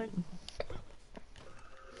God.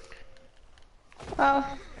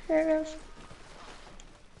 Oh, there it goes.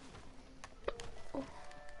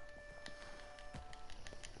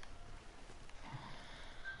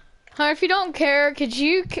 Hunter, if you don't care, could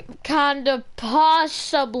you kind of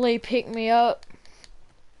possibly pick me up?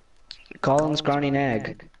 Call him Scrawny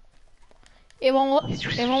Nag. It won't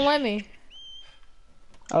let me.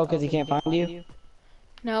 Oh, because he can't find you?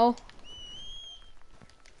 No.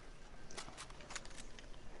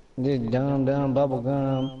 Dude, dumb bubble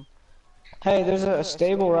gum. Hey, there's a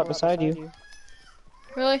stable right beside you.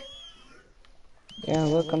 Really? Yeah,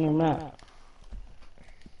 look on your map.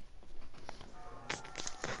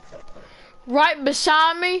 Right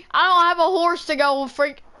beside me? I don't have a horse to go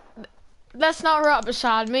freak. That's not right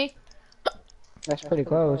beside me. That's pretty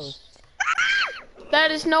close. That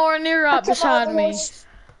is nowhere near right beside me.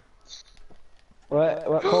 What,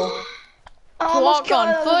 Cole? I almost Walk killed on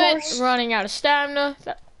another foot, horse. running out of stamina.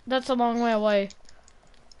 That's a long way away.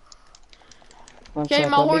 One Okay, sec,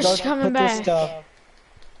 my let me horse go is coming put this back. stuff.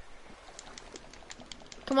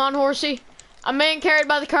 Come on, horsey. I'm being carried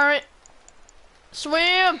by the current.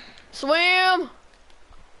 Swim! Swim!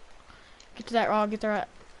 Get to that rock, get to that.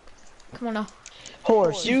 Come on now.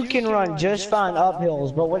 Horse, you can run just fine up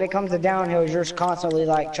hills, but when it comes to downhills, you're constantly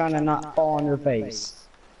like trying to not fall on your face.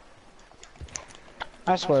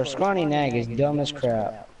 I swear, scrawny nag is dumb as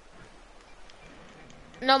crap.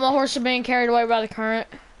 No, my horse is being carried away by the current.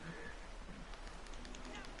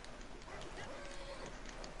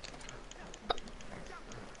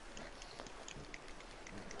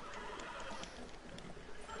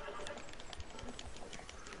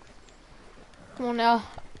 Come on now.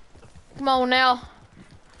 Come on now.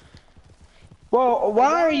 Well,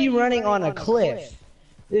 why are you running on a cliff?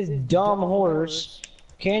 This dumb horse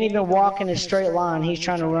can't even walk in a straight line. He's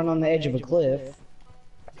trying to run on the edge of a cliff.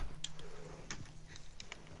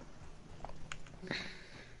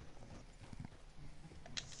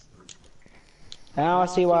 Now I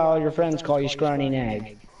see why all your friends call you scrawny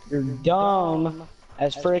nag. You're dumb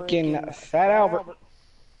as freaking Fat Albert.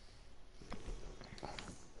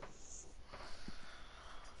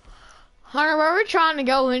 Hunter, where are we trying to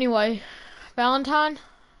go anyway? Valentine?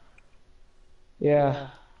 Yeah.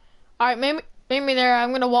 Alright, meet me there.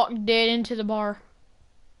 I'm gonna walk dead into the bar.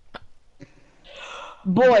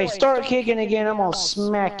 Boy, start kicking again, I'm gonna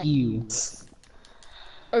smack you.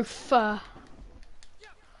 Oof.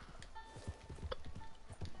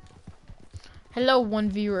 Hello, one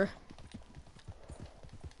viewer.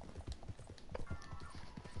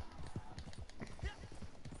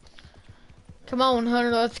 Come on,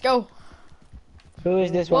 Hunter, let's go. Who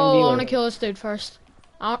is this one Whoa, I viewer? wanna kill this dude first.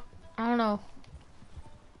 I don't know.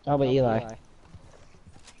 Oh, but Eli.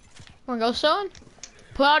 Wanna go, son?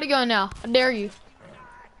 Pull out a gun now. I dare you.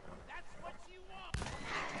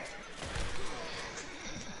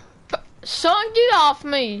 Son, get off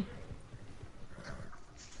me.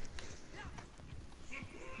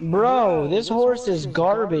 Bro, this horse is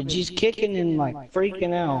garbage. He's kicking and like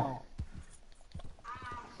freaking out.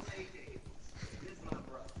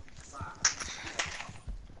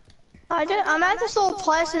 I'm at this little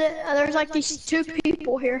place and there's like these two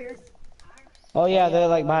people here. Oh yeah, they're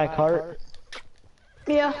like by a cart.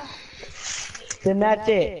 Yeah. Then that's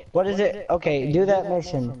it. What is it? Okay, do that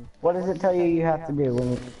mission. What does it tell you you have to do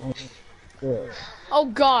when you do it? Oh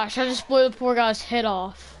gosh, I just blew the poor guy's head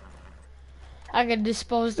off. I could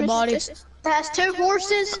dispose the body. It has two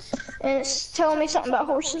horses and it's telling me something about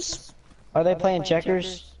horses. Are they playing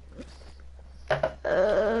checkers?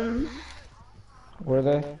 Were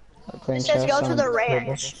they? It says go to the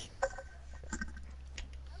ranch.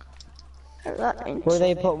 Were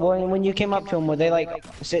they put when you came up to them? Were they like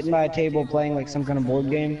sitting by a table playing like some kind of board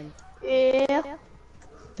game? Yeah.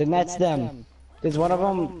 Then that's them. Does one of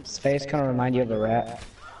them's face kind of remind you of a rat?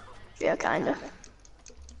 Yeah, kinda.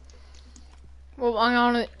 Well, I'm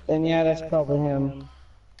on it. Then yeah, that's probably him.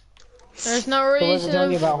 There's no So was it reason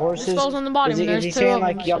telling you about to horses? dispose on the body. Is When he there's two saying of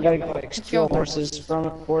them. like y'all gotta go like steal horses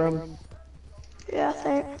for him? Yeah, I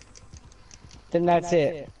think. Then that's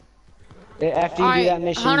it. After you Alright, do that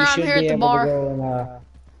mission, Hunter, you I'm should here at be the able bar. to go and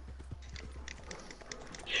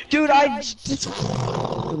Dude, I just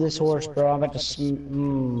this horse, bro. I'm about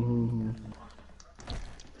to.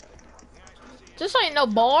 This ain't no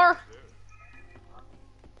bar.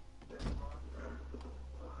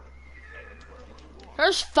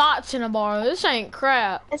 There's fights in a bar. This ain't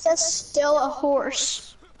crap. It says still a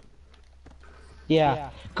horse. Yeah,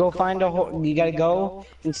 go find a horse. You gotta go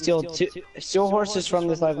and steal horses from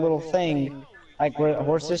this like little thing, like where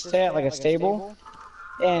horses stay at, like a stable.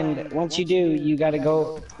 And once you do, you gotta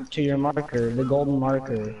go to your marker, the golden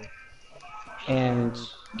marker, and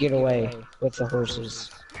get away with the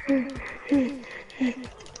horses.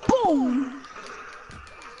 Boom!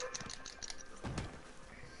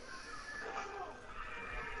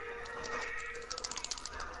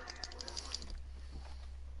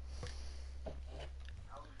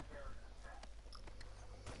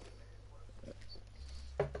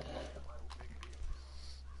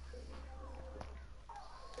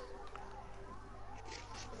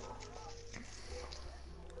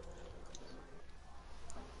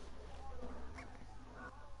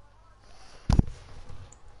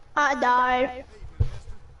 I died.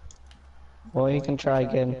 Well, you can try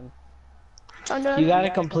again. I'm done. You gotta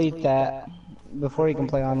complete that before you can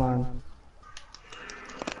play online.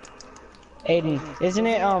 Aiden, isn't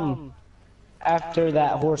it after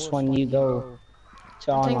that horse one you go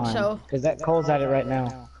to online? I think so. Because that Cole's at it right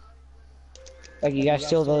now. Like you gotta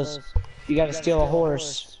steal those. You gotta steal a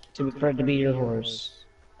horse for it to be your horse.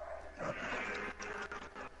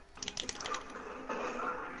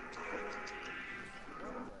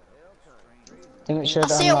 Think it should I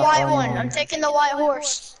see a unlock white online. one. I'm taking the white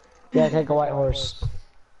horse. Yeah, take a white horse.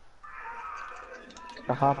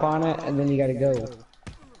 Gotta hop on it, and then you gotta go.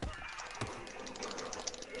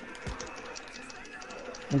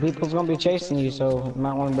 And people's gonna be chasing you, so you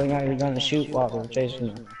might want to bring out your gun to shoot while they're chasing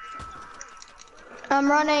you. I'm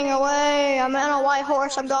running away. I'm on a white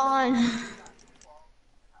horse. I'm gone.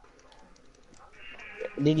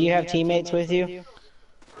 Did you have teammates with you?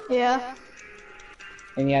 Yeah.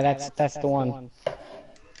 And yeah, that's the one.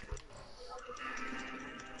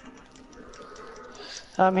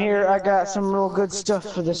 I'm here. I got some real good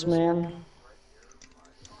stuff for this man.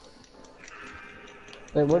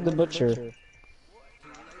 Wait, where'd the butcher?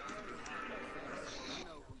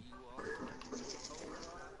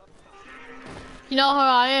 You know who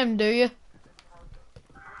I am, do you?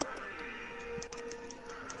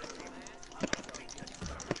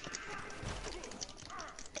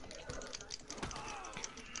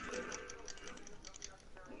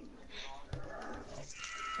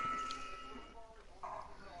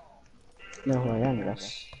 You know who I am,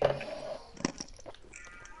 yes.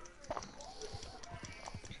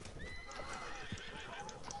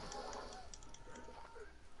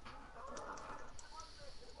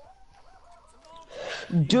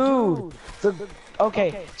 Dude!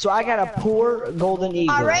 Okay, so I got a poor golden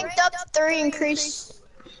eagle. I ranked up 3 increase.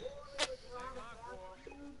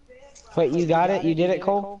 Wait, you got it? You did it,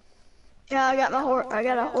 Cole? Yeah, I got my horse. I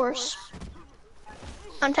got a horse.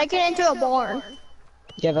 I'm taking it into a barn.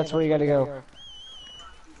 Yeah, that's where you gotta go.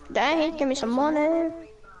 Dang, give me some money.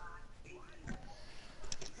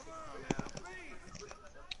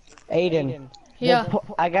 Aiden. Yeah.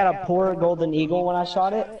 I got a poor golden eagle when I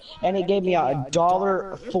shot it, and it gave me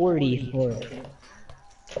 $1.40 for it.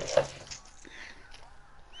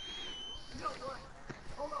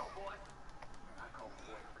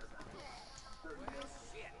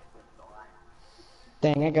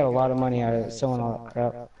 Dang, I got a lot of money out of it selling all that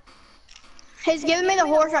crap. He's giving me the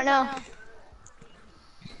horse right now.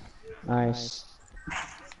 Nice.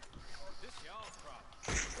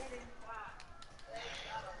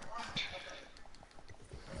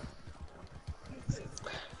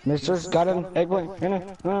 Mister's got an eggplant.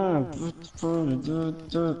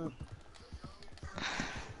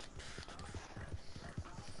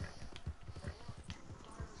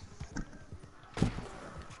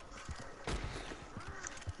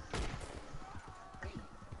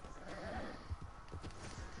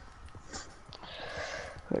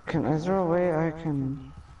 Is there a way I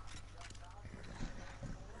can?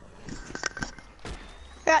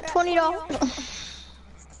 I got $20.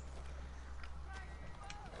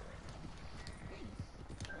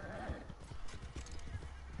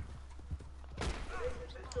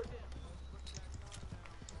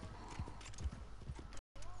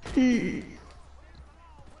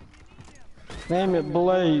 Name it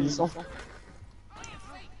Blaze. So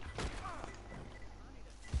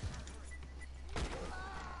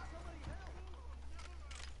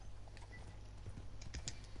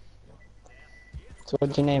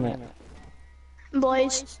what'd you name it?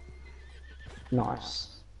 Blaze.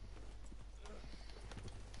 Nice.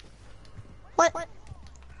 What?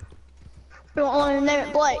 You want to name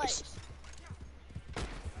it Blaze?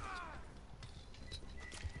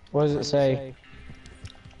 What does it say?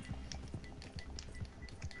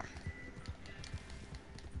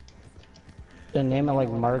 Then name it like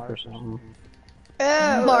Mark or something.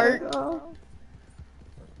 Oh, Bart.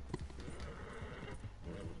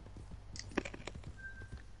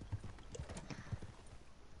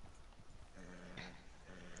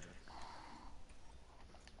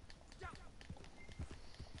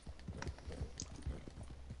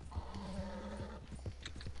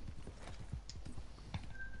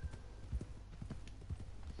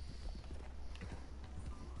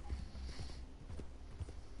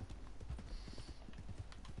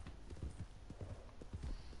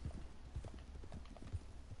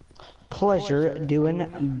 Pleasure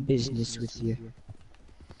doing business with you.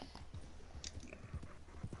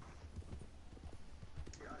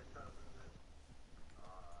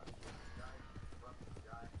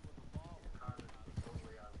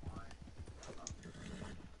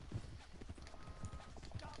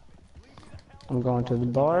 I'm going to the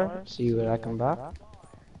bar, see what I can buy.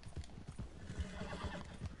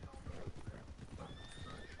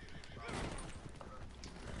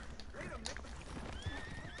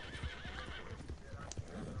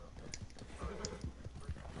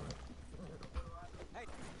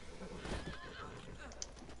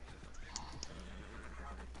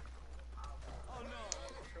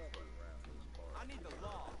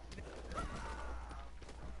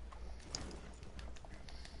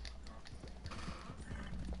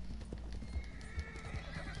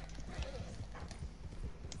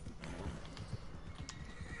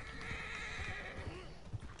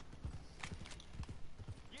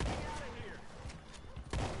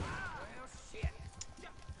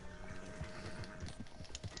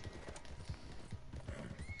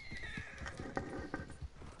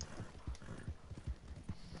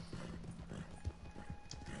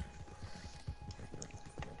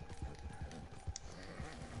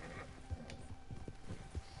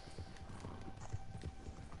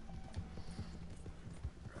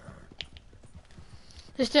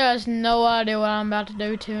 He still has no idea what I'm about to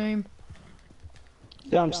do to him.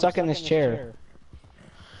 Dude, I'm stuck in this chair.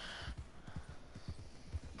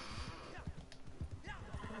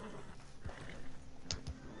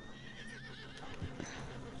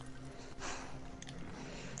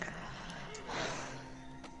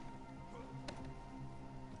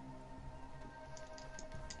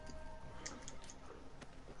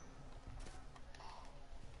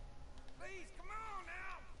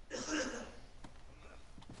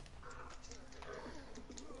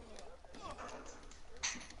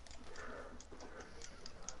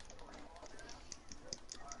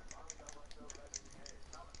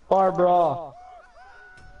 Barbara.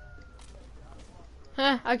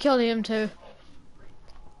 Huh, I killed him too.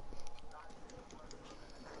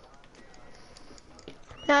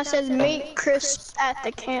 Now it says meet Chris at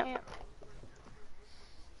the camp.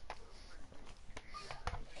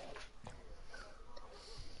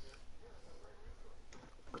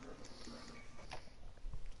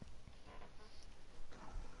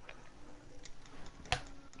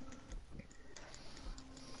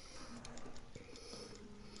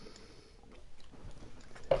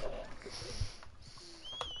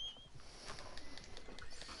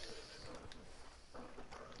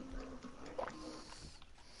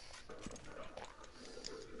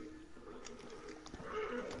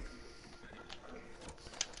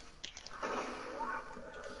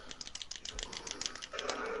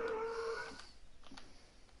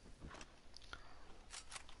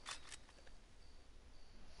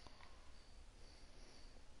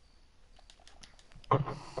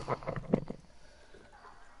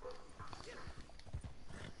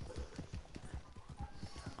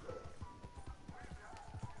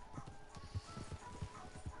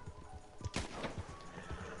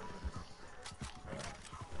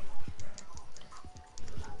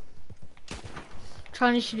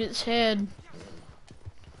 Trying to shoot its head.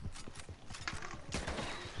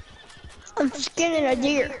 I'm skinning a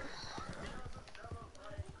deer.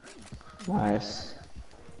 Nice.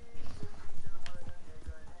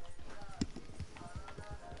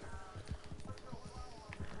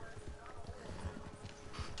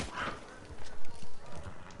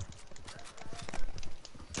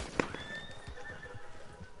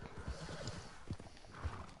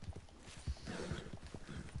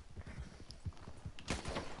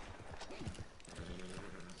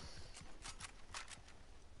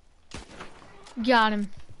 Got him.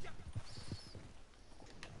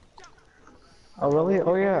 Oh really?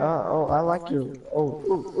 Oh yeah. Oh, I like your. Oh,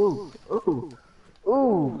 ooh, ooh, ooh,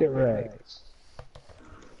 ooh. Get wrecked.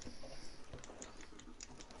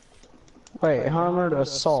 Wait, armored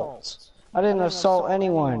assault. I didn't assault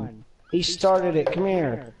anyone. He started it. Come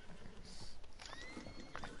here.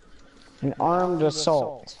 An armed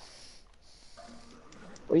assault.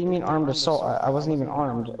 What do you mean armed assault? I wasn't even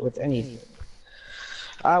armed with anything.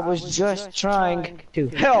 I was just trying to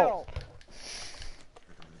help.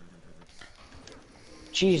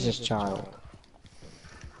 Jesus, child.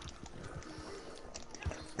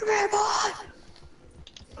 Grab on.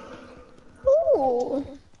 Ooh.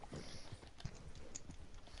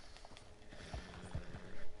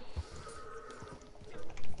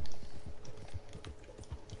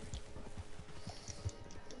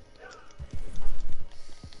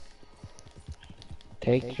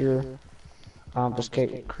 Take your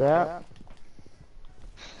confiscated crap.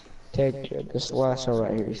 Take this lasso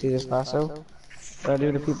right here. You see this lasso? What I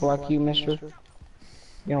do to people like you, mister? You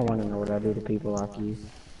don't want to know what I do to people like you.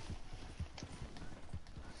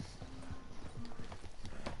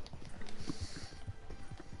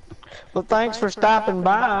 Well, thanks for stopping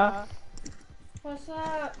by. What's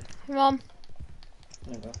up? Mom.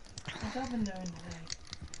 What's I been doing today?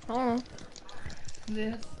 I don't know.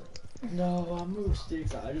 This. No, I moved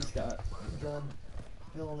sticks. I just got done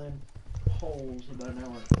filling in holes about an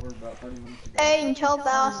hour or about 30 minutes ago. Hey, and tell Val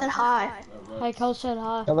I said hi. Hey, Cole said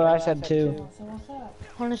hi. Tell her I said too. So what's up?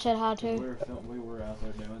 Hunter said hi We too. were out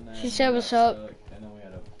there doing that. She said what's up. And then we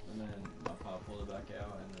had and then my pop pulled it back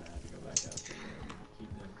out, and then I had to go back out to keep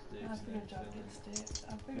them I sticks. figured y'all get sticks.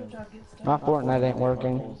 I figured y'all get stuff. My Fortnite ain't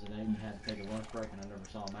working. Holes, and then had to take a lunch break, and I never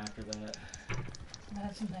saw them after that.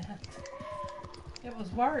 Imagine that. It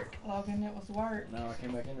was work, Logan. It was work. No, I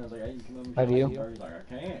came back in and I was like, hey, you come over How do you? He's like,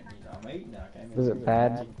 I can't. You know, I'm eating now. I came in. Was it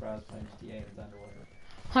bad? Chicken fries, plain GTA, and underwear.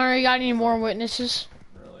 Hunter, you got any more witnesses?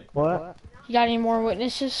 Really? What? You got any more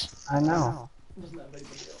witnesses? I know. Wasn't that big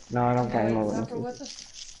of a deal. No, I don't got any more Supper witnesses. with us?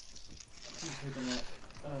 I'm picking up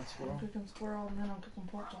I'm squirrel. cooking squirrel and then I'm cooking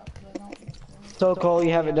pork chop because I don't eat squirrel. So Cole,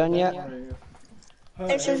 you haven't done yet?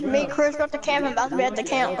 It says meet Chris at the camp. I'm about to be at the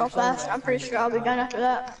camp real fast. I'm pretty sure I'll be done after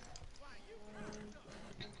that.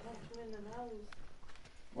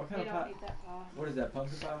 kind of pie? What is that,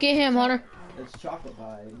 pumpkin pie? Get him, Hunter. It's chocolate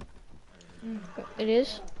pie. It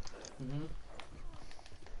is? Mm-hmm.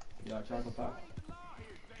 You like chocolate pie?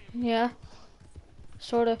 Yeah.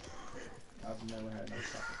 Sorta. I've never had no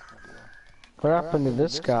chocolate pie before. What happened to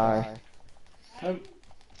this guy?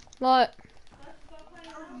 What?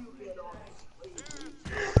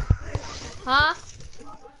 Huh?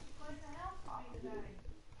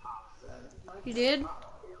 You did?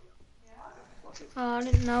 Oh, I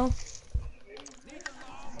didn't know.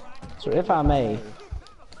 So if I may,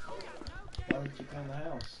 Why didn't you clean the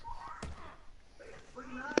house?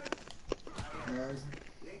 No reason.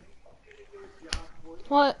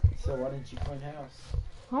 What? So why didn't you clean the house?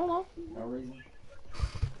 I don't know. No reason.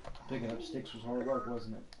 Picking up sticks was hard work,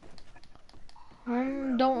 wasn't it?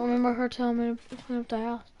 I don't remember her telling me to clean up the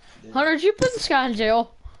house. Hunter, did you put this guy in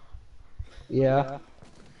jail? yeah.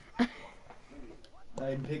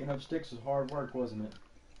 Hey, picking up sticks was hard work, wasn't it?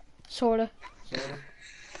 Sorta. Sorta.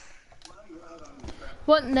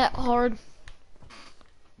 Wasn't that hard.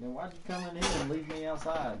 Then why'd you come in here and leave me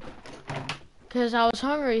outside? Because I was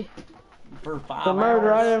hungry. For 5 The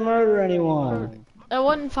murder, I hours? didn't murder anyone. It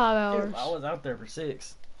wasn't 5 hours. I was out there for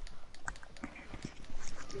 6.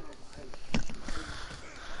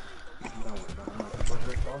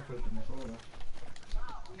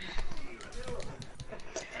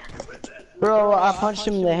 Bro, I punched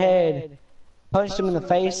him in the head. Punched him in the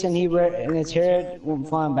face and and his hair went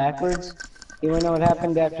flying backwards. You wanna know what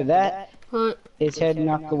happened after that? What? His head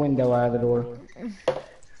knocked the window out of the door.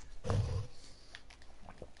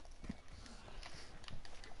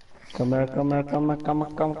 Come here, come here, come here, come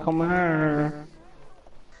here, come here.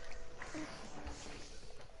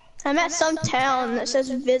 I'm at some town that says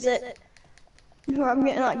visit. Where I'm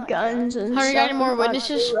getting like guns and Hunter, you stuff. got any more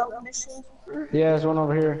witnesses? Yeah, there's one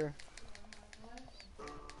over here.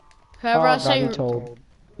 Whoever I God, say. he told.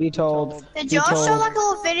 He told. Did he y'all show told- like a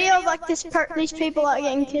little video of like these people like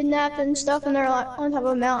getting kidnapped and stuff, and they're like on top of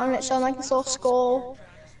a mountain, and it showed like this little skull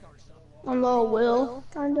on a little wheel,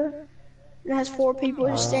 kinda. It has 4 people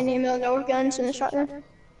just standing in the middle of nowhere with guns and a shotgun.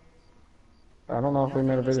 I don't know if we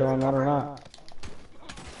made a video on that or not.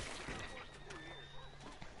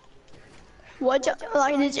 What y'all,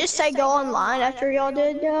 like, did it just say go online after y'all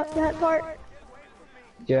did that part?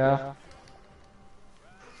 Yeah.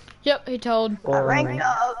 Yep, he told. I ranked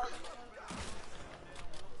up.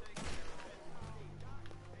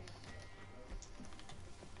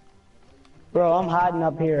 Bro, I'm hiding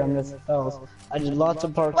up here on this house. I did lots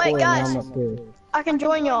of parkour Wait, and guys. I'm up here. I can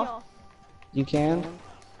join y'all. You can?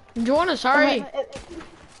 Join us, hurry.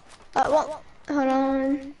 Well, hold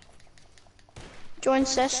on. Join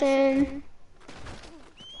session.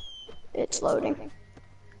 It's loading.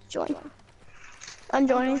 Join. I'm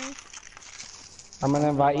joining. I'm gonna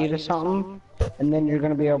invite you to something, and then you're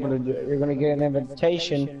gonna be able to. You're gonna get an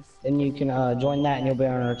invitation, and you can join that, and you'll be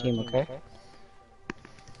on our team. Okay?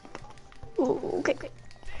 Ooh, okay.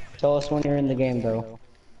 Tell us when you're in the game, though.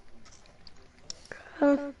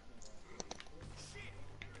 I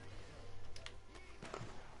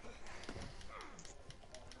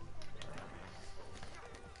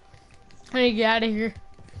need to get out of here.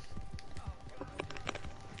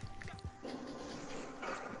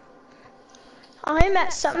 I'm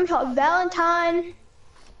at something called Valentine.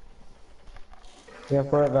 Yeah,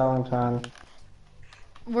 we're at Valentine.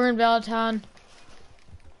 We're in Valentine.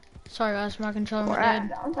 Sorry guys, my controller We're went at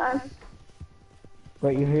dead. Valentine.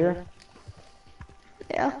 Wait, you here?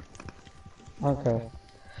 Yeah. Okay.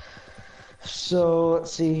 So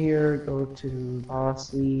let's see here. Go to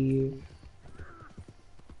posse.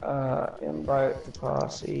 Invite the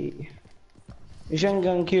posse.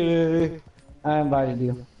 Gun Q. I invited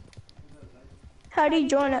you. How do you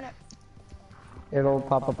join it? It'll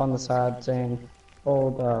pop up on the side saying,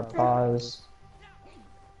 hold pause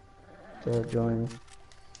to join.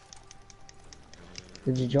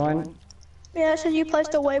 Did you join? Yeah, it said you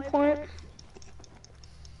placed a waypoint.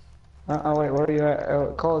 Oh wait, where are you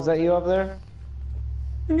at? Cole, is that you up there?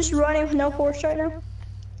 I'm just running with no horse right now.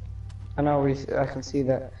 I know I can see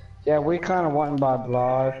that. Yeah, we kind of wanting by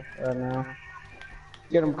live right now.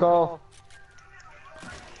 Get him, Cole.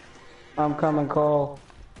 I'm coming, Cole.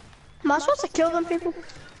 Am I supposed to kill them people?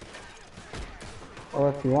 Or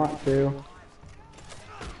if you want to.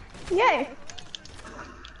 Yay.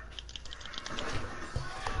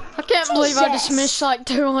 I can't believe I just Jesus. missed like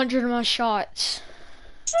 200 of my shots.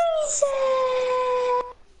 Jesus.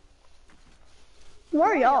 Where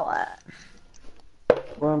are y'all at?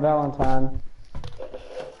 We're in Valentine.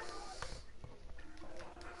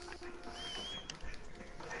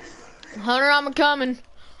 Hunter, I'm coming.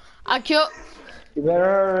 I killed. You better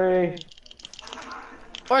hurry.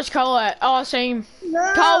 Where's Cole at? Oh, I see him.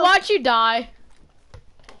 No. Cole, why'd you die?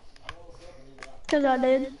 Cause I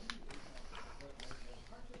did.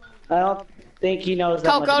 I don't think he knows that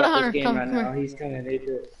Cole, much go to about Hunter. this game Come right here. now. He's kind of new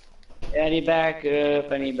to it. I need back up.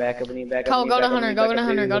 I need back up. I need back up. Cole, go to Hunter. Go to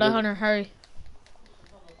Hunter. Go to Hunter. Hurry.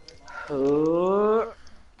 Oh,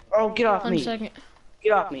 get off 1 me. second.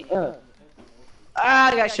 Get off me.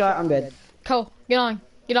 I got shot. I'm dead. Cole, get on.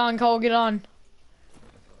 Get on, Cole. Get on.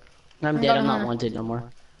 I'm Go dead. to I'm not Hunter. wanted no more.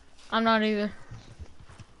 I'm not either.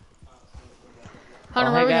 Hunter,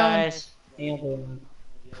 Oh, where hey we going? guys.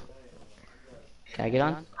 Can I get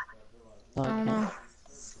on? Oh, I don't okay. know.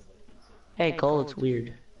 Hey Cole, it's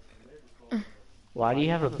weird. Why do you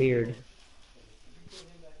have a beard?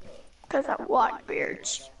 Cause I like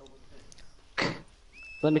beards.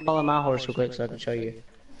 Let me call on my horse real quick so I can show you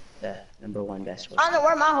the #1 best horse. I don't know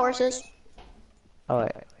where my horse is. Oh,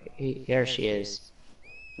 there she is.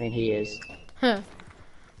 I mean, he is. Huh.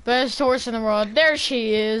 Best horse in the world. There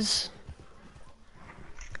she is.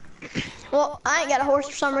 Well, I ain't got a horse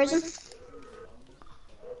for some reason.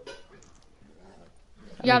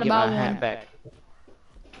 You gotta Get buy my hat one. back.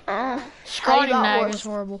 How Scotty you buy a nag horse? is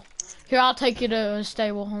horrible. Here, I'll take you to a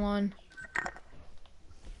stable. Hold on.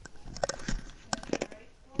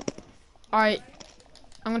 Alright.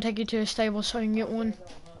 I'm gonna take you to a stable so you can get one.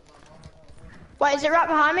 Wait, is it right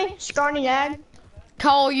behind me? Scarny Nag?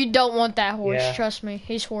 Cole, you don't want that horse. Yeah. Trust me.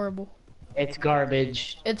 He's horrible. It's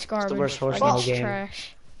garbage. It's garbage. worst horse Like, in the it's whole game.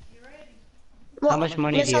 trash. How much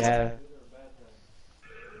money do you have?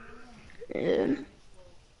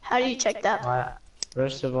 How do you check that?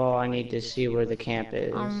 First of all, I need to see where the camp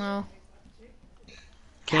is. I don't know.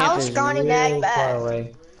 Camp How's is Scrawny real Nag far bad?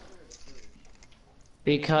 away.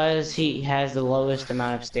 Because he has the lowest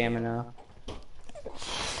amount of stamina.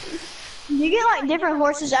 You get like different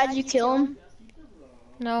horses as you kill them.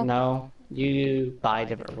 No. No, you buy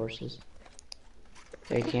different horses.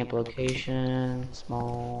 Okay, camp location,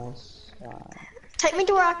 smalls. Take me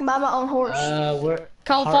to where I can buy my own horse. Where?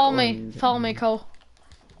 Cole, follow me. Heartland. Follow me, Cole.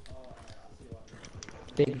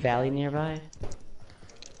 Big valley nearby.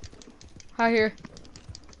 Right here.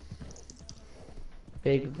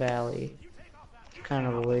 Big valley. Kind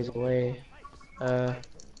of a ways away.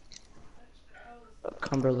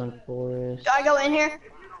 Cumberland Forest. Do I go in here?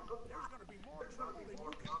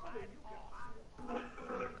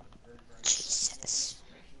 Jesus.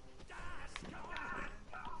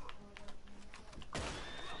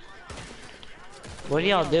 What are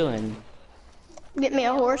y'all doing? Get me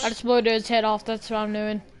a horse. I just blew dude's head off. That's what I'm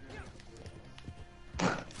doing.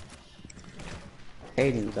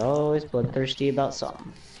 Aiden's always bloodthirsty about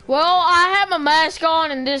something. Well, I had my mask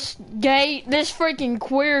on and this freaking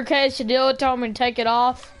queer quesadilla told me to take it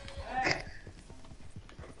off.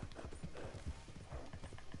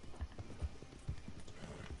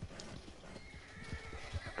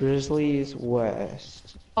 Grizzlies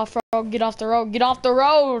West. Off road, get off the road, get off the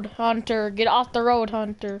road, Hunter. Get off the road,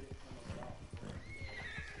 Hunter.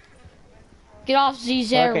 Get off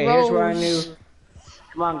these air Okay, roads. here's where I knew.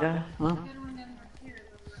 Come on, guys. Huh?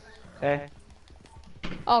 Okay.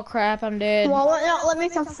 Oh crap, I'm dead. Well, let me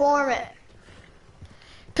conform it.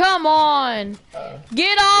 Come on!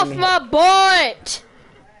 Get off my butt!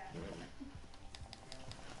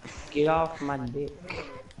 Get off my dick.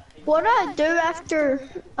 What do I do after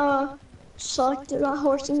selected my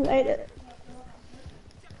horse and made it?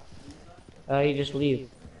 You just leave.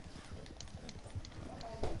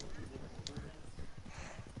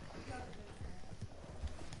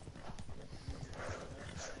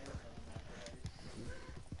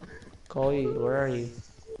 Cole, where are you?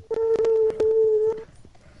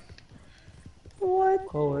 What?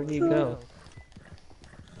 Cole, where do you go?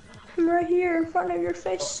 I'm right here in front of your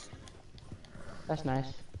face. That's nice.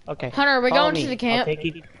 Okay. Hunter, are we Follow going me. to the camp? I'll take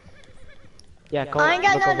you. Yeah, Cole. I ain't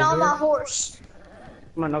got look nothing over on my here. horse.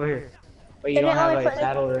 Come on over here. Wait, you They don't didn't have let me a put it-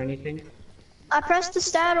 saddle or anything? I pressed the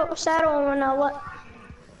saddle and when I let.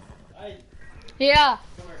 Yeah,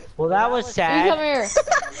 Well, that was you sad. come here.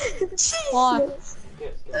 Why?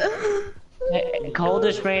 Hey, Cole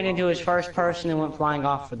just ran into his first person and went flying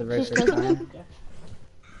off for the very Just first doesn't time.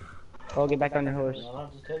 Cole, get back on your horse.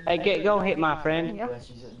 Hey, go hit my friend.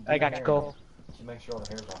 I got you, Cole. To make sure all the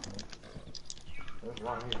hair's off me. There's a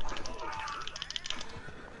lot here.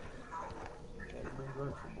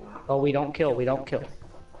 Oh, we don't kill. We don't kill.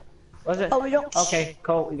 Was it? Oh, we don't. Okay,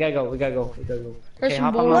 Cole, we gotta go. We gotta go. We gotta go. There's Okay, some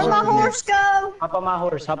hop on boys. Where'd my my horse. horse go? Hop on my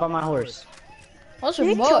horse. Hop on my horse. Those You are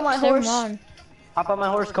can kill my bucks. Never horse. mind. Hop on my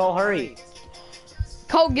horse, Cole. Hurry.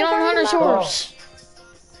 Cole, get on Hunter's horse.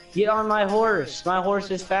 Get on my horse. My horse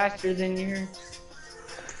is faster than yours.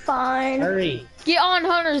 Fine. Hurry. Get on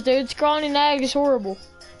Hunter's, dude. Scrawny Nag is horrible.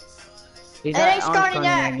 He's It not ain't on Scotty Scotty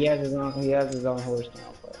Nag. Nag. He has his own horse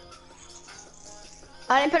now. But...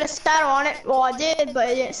 I didn't put a saddle on it. Well, I did, but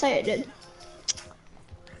it didn't say it did.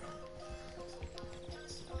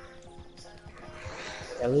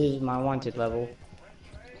 I lose my wanted level.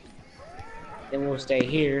 Then we'll stay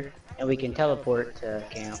here, and we can teleport to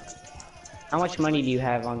camp. How much money do you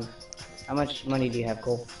have on? How much money do you have,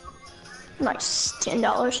 Cole? Like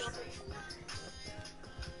 $10.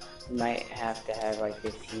 You might have to have like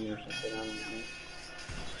 15 or something on it.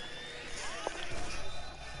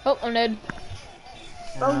 Oh, I'm dead.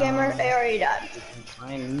 Pro gamer, they already died.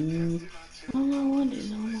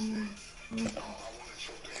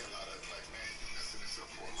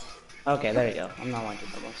 Okay, there you go. I'm not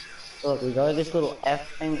wanted no more. So look, we go to this little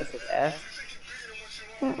F thing that says F.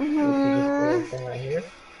 Which is this little thing right here.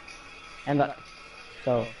 And look,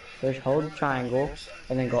 so there's hold triangle,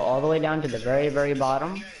 and then go all the way down to the very, very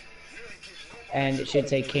bottom, and it should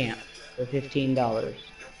say camp for $15.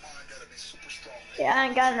 Yeah, I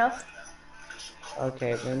ain't got enough.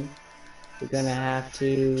 Okay, then we're gonna have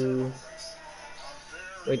to.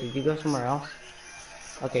 Wait, did you go somewhere else?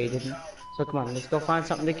 Okay, you didn't. So come on, let's go find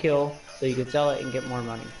something to kill so you can sell it and get more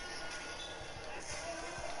money.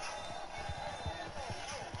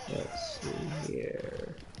 Let's see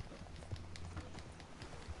here.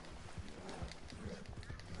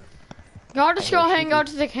 Y'all just go hang out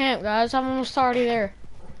to the camp, guys. I'm almost already there.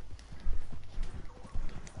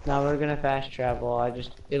 Now we're gonna fast travel.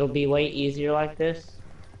 It'll be way easier like this.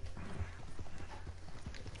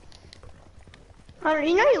 Hunter,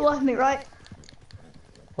 you know you left me, right?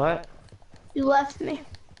 What? You left me.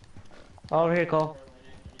 Over here, Cole.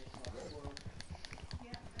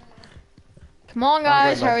 Come on,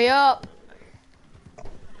 guys, bro. hurry up.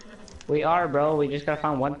 We are, bro. We just gotta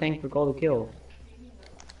find one thing for Cole to kill.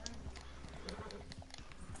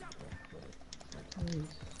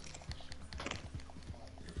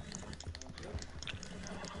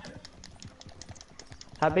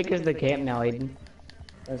 How big is the camp now, Aiden?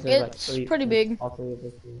 It's pretty big. All three of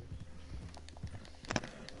us here.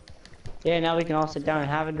 Yeah, now we can all sit down and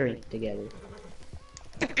have a drink together.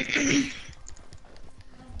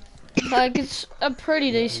 Like, it's a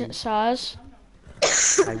pretty decent size.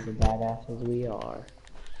 Like the badasses we are.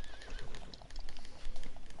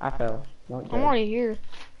 I fell. Don't judge. I'm already here.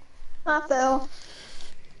 I fell.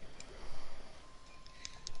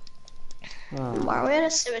 Why are we in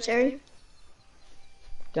a cemetery?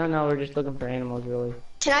 Don't know, we're just looking for animals, really.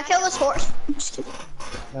 Can I kill this horse? I'm just kidding.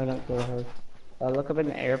 No, don't kill her. Look up in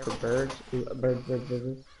the air for birds. Ooh, birds.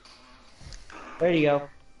 There you go.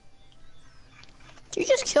 Did you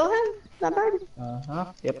just kill him? That bird? Uh-huh.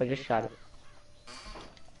 Yep, I just shot it.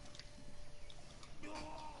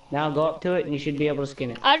 Now go up to it and you should be able to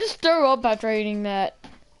skin it. I just threw up after eating that.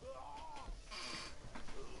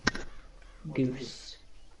 Goose.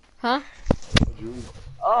 Huh?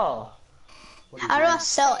 Oh! How do I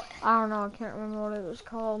sell it? I don't know, I can't remember what it was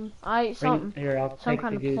called. I ate something. Here, I'll Some take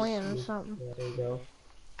kind the of goose. plant or something. Yeah, there you go.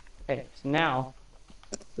 Okay, so now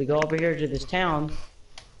we go over here to this town.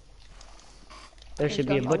 There should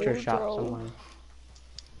be a butcher shop somewhere.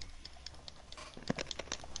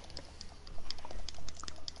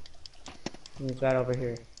 And it's right over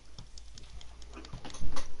here.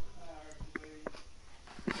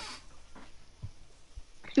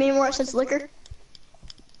 You mean where it says liquor?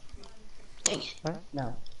 Dang it. What?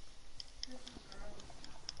 No.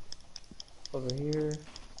 Over here.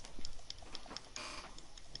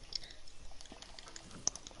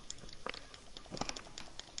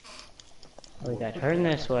 We gotta turn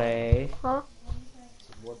this way. Huh?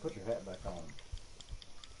 Boy, put your hat back on.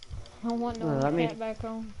 I don't want no let me- hat back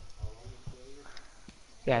on.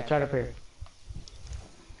 Yeah, it's right up here.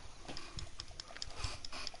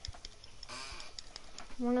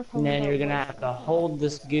 I wonder if I And then want you're that gonna one. have to hold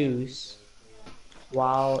this goose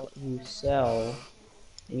while you sell,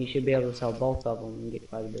 and you should be able to sell both of them and get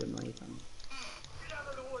quite a bit of money from them.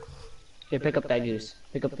 Here, pick up that goose.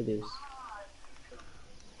 Pick up the goose.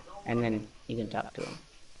 And then you can talk to him.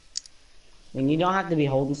 I mean, you don't have to be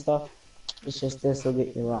holding stuff. It's just this will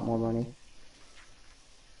get you a lot more money.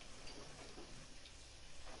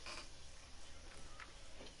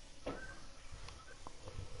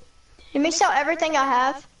 You mix out everything I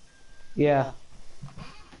have. Yeah.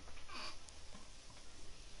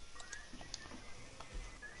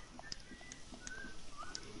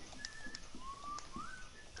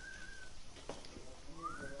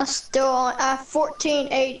 I have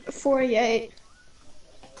 14,848.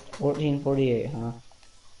 1448, huh?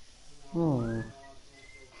 Hmm.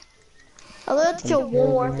 I'd love to kill one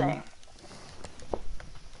more thing.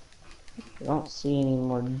 I don't see any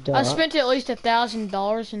more I ducks. spent at least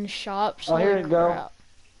 $1,000 in shops. Oh, here Holy we go. crap.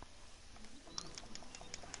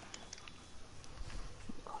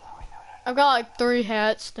 I've got like 3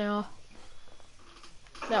 hats now.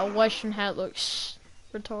 That Western hat looks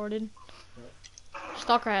retarded.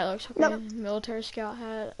 Stalker hat looks okay. Nope. Military scout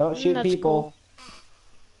hat. Don't shoot That's people. cool.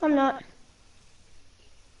 I'm not.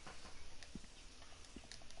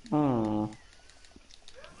 Hmm.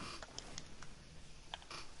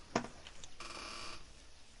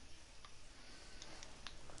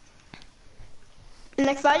 And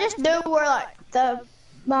if I just knew where like the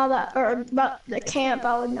about that or about the camp,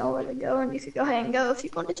 I would know where to go, and you could go ahead and go if you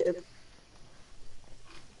wanted to.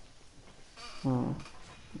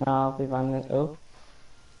 Now if we find this, oh,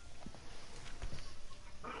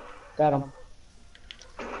 got him.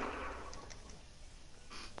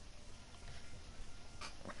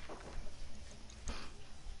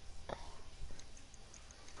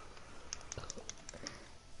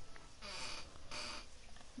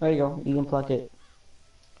 There you go. You can pluck it.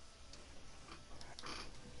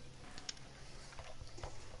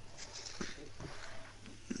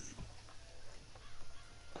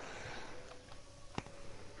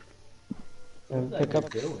 Pick up.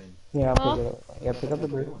 Yeah, I'll pick it up. Yeah, pick up the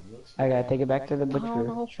bird. I gotta take it back to the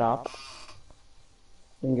butcher shop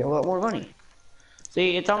and get a lot more money.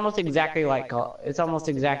 See, it's almost exactly like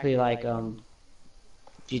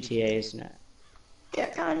GTA, isn't it? Yeah,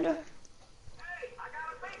 kinda.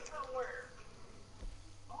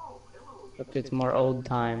 Except it's more old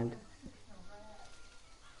timed.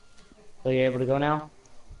 So you able to go now?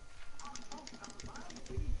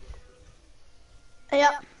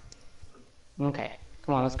 Yep. Okay.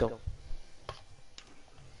 Come on, let's go.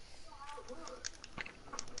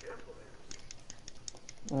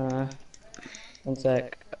 One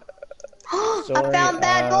sec. I found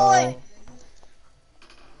bad boy.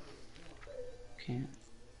 Can't.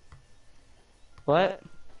 What?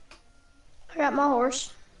 I got my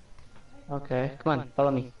horse. Okay, come on,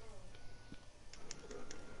 follow me.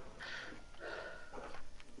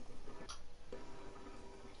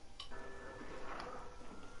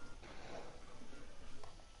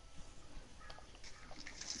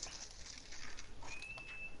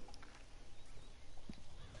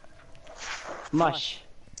 Mush.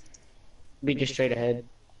 Be just straight ahead.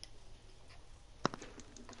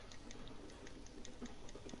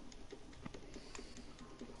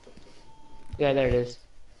 Yeah, there it is.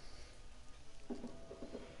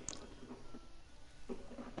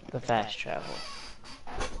 The fast travel.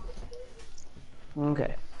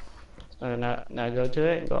 Okay. So now go to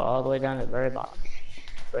it and go all the way down to the very bottom.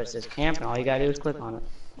 Where it says camp, and all you gotta do is click on it.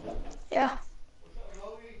 Yeah.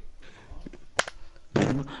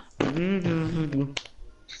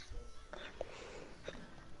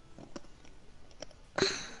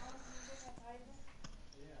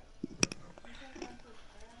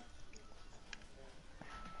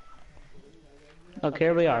 Okay,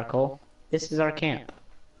 here we are, Cole. This is our camp.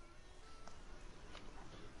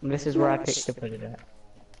 And this is where I picked to put it at.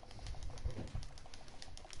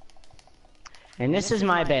 And this is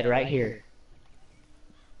my bed right here.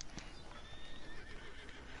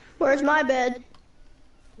 Where's my bed?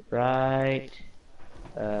 Right.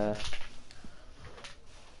 Damn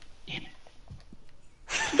it.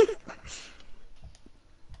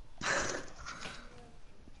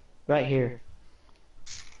 Right here.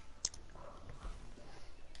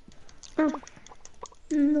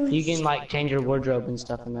 You can like change your wardrobe and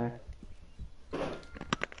stuff in there.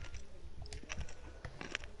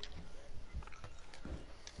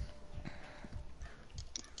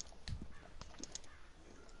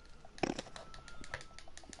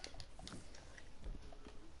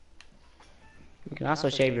 You can also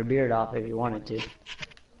shave your beard off if you wanted to.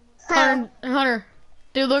 Hunter,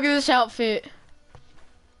 dude, look at this outfit.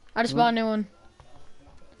 I just bought a new one.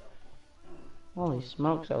 Holy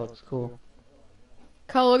smokes, that looks cool.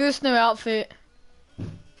 Cole, look at this new outfit. See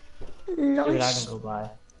what I can go buy.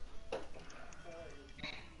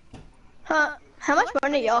 Huh? How much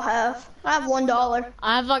money y'all have? I have $1.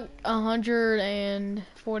 I have like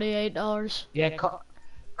 $148. Yeah,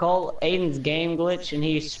 Cole, Aiden's game glitch, and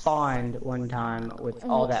he spawned one time with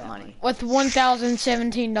all that money. With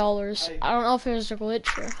 $1,017. I don't know if it was a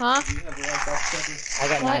glitch or, huh? Do you have the last Dr. Pepper? I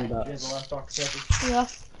got What? $9. Do you have the last Dr. Pepper? Yeah.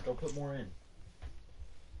 Go put more in.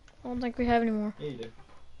 I don't think we have any more. Yeah, you do.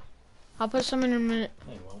 I'll put some in a minute.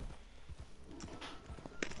 No, you won't.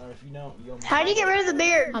 Or if you don't, you owe me. How do you get rid of the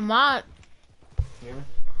beard? I might. You hear me?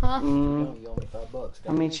 Huh? You owe me $5.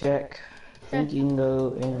 Let me check. I think you can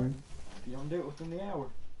go in. If you don't do it within the hour.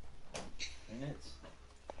 And it's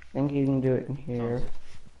I think you can do it in here.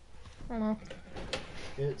 I don't know.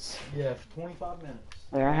 It's, yeah, 25 minutes.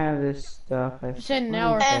 Like, I have this stuff. It's in an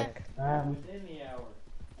hour. Within the hour.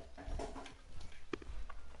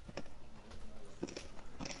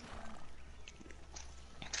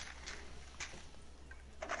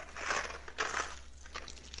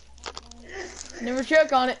 Never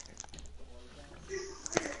check on it.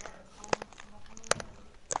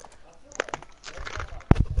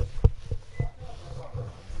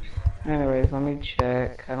 Anyways, let me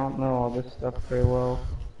check. I don't know all this stuff very well.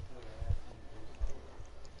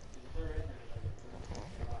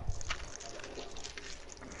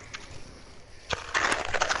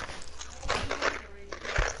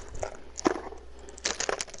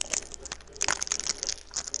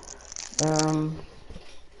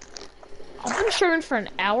 I've been streaming for an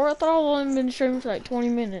hour. I thought I've only been streaming for like 20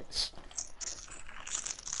 minutes.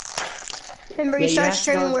 Remember, Yeah, you you started have to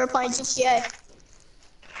streaming go- when we were playing GTA.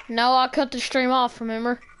 No, I cut the stream off,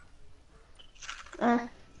 remember?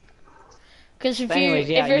 Because if, But anyways,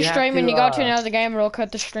 yeah, if you're you have streaming, to, you go to another game, it'll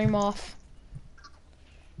cut the stream off.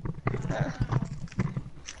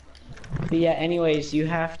 But yeah, anyways, you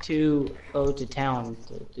have to go to town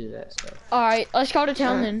to do that stuff. Alright, let's go to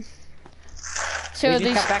town then. See We what just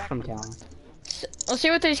these, got back from town. let's see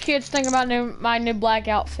what these kids think about my new black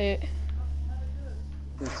outfit.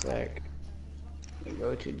 It's like, we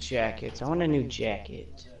go to jackets. I want a new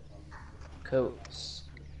jacket. Coats.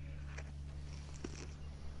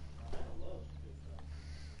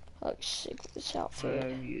 Looks sick with this outfit.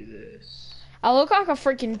 Review this. I look like a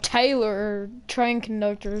freaking tailor or train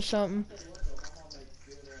conductor or something.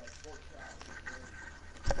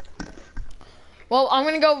 Well, I'm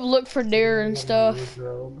gonna go look for deer and stuff.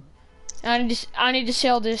 I need to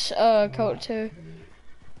sell this coat too.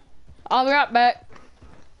 I'll be right back.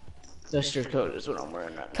 Duster coat is what I'm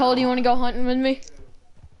wearing right now. Cole, do you want to go hunting with me?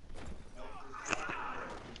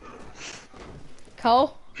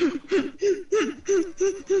 Cole?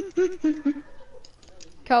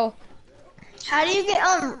 Cole, How do you get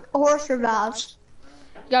horse revives?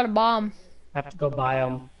 got a bomb. I have to go buy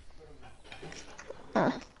them.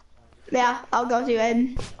 Yeah, I'll go to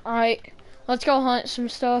Ed. Alright, let's go hunt some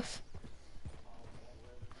stuff.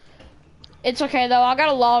 It's okay though, I got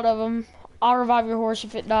a lot of them. I'll revive your horse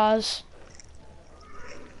if it dies.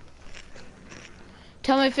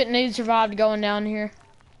 Tell me if it needs revived going down here.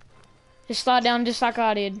 Just slide down just like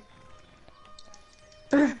I did.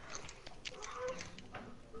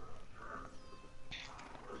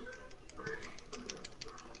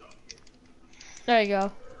 There you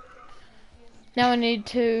go. Now I need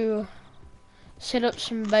to set up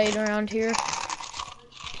some bait around here.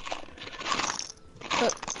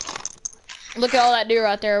 Look at all that deer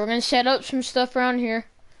right there. We're gonna set up some stuff around here.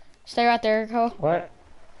 Stay right there, Cole. What?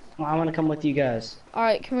 Well, I want to come with you guys.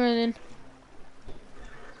 Alright, come here then.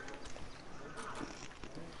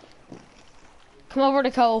 Come over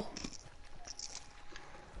to Cole.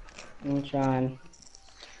 I'm trying.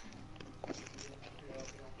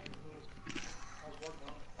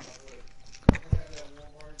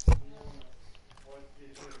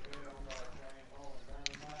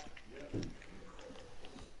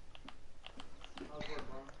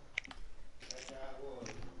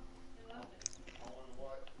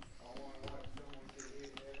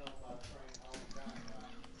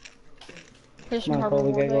 Here's Come some on, Cole,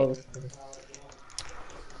 harbor we gotta bait. go.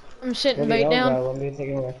 I'm sitting Where do bait y'all down. go? Let me take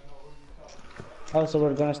it away. Oh, so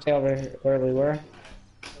we're gonna stay over here where we were?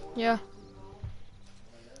 Yeah.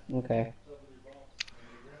 Okay.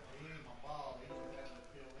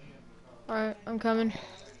 Alright, I'm coming.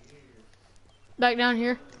 Back down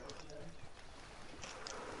here.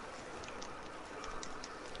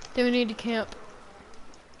 Then we need to camp.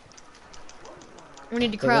 We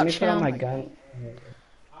need to So let me crouch put on down. my gun.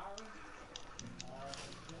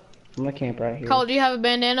 I'm gonna camp right here. Cole, do you have a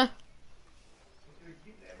bandana?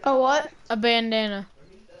 Oh, what? A bandana.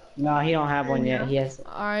 No, he don't have one yet. He has.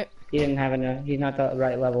 Alright. He didn't have enough. He's not the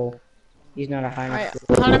right level. He's not a high enough.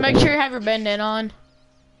 Alright. Hunter, make sure you have your bandana on.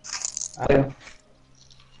 I do.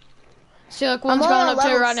 See, look, I'm one's on going up to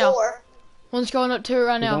it level right now. 4. One's going up to it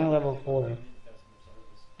right He's now. only level 4.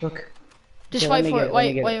 Look. Just Here, let wait me for get it. it, let me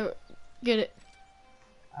Wait, get wait. Get it.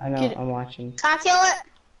 I know. Get it. I'm watching. Can I kill it?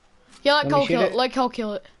 Yeah, let Let me Cole shoot kill it. it. Let Cole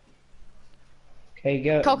kill it. Okay,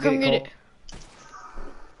 go. Cole, come get it.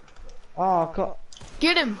 Oh, Cole.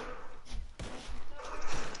 Get him.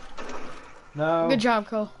 No. Good job,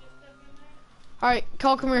 Cole. Alright,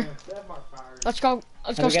 Cole, come here. Let's go.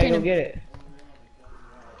 Let's go We gotta skin go him. get it.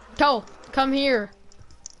 Cole, come here.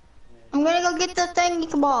 I'm gonna go get the thingy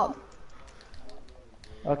kebab.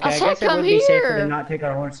 Okay, I I said guess it come would be safer here. to not take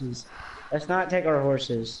our horses. Let's not take our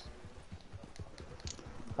horses.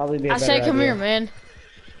 Probably be a I better said come idea. here, man.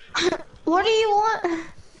 What do you want?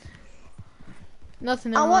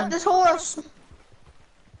 Nothing. I want this horse.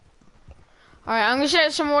 Alright, I'm gonna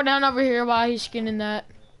set some more down over here while he's skinning that.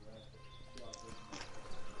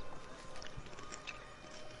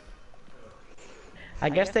 I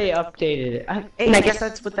guess they updated it. I guess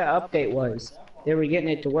that's what the update was. They were getting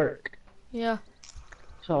it to work. Yeah.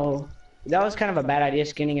 So, that was kind of a bad idea,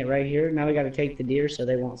 skinning it right here. Now we gotta take the deer so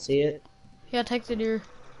they won't see it. Yeah, take the deer.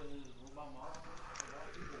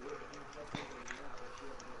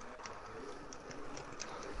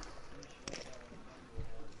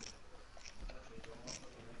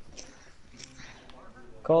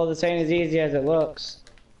 Cole, this ain't as easy as it looks.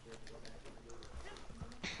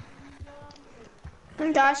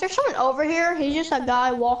 Guys, there's someone over here. He's just a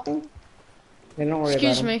guy walking. Hey, don't worry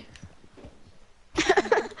Excuse about him. me.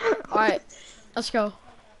 Alright, let's go.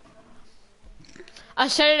 I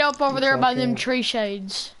set it up over there by them tree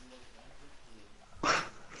shades.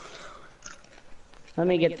 Let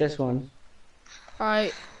me get this one.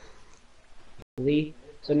 Alright. Lee.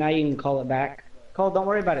 So now you can call it back. Cole, don't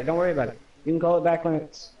worry about it. Don't worry about it. You can call it back when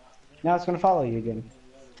it's... Now it's gonna follow you again.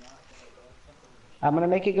 I'm gonna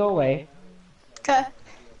make it go away. Okay.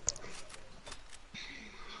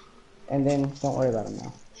 And then don't worry about him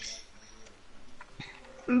now.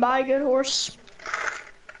 Buy a good horse.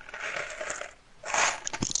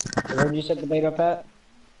 Where'd you set the bait up at?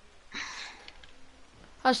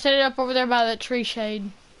 I set it up over there by that tree shade.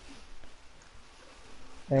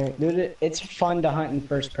 Hey, dude, it's fun to hunt in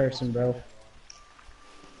first person, bro.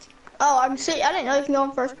 Oh, I can see. I didn't know you can go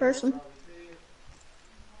in first person.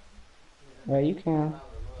 Yeah, you can.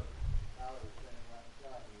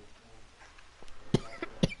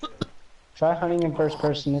 Try hunting in first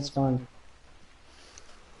person, it's fun.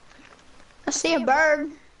 I see a bird.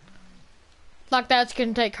 Like that's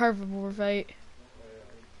gonna take herbivore bait.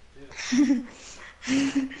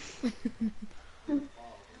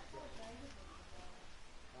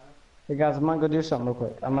 Hey guys, I'm gonna go do something real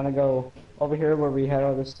quick. I'm gonna go over here where we had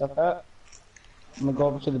all this stuff at. I'm gonna go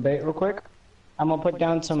over to the bait real quick. I'm gonna put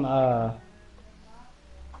down some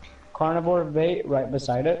carnivore bait right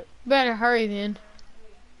beside it. Better hurry then.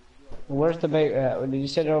 Where's the bait at? Did you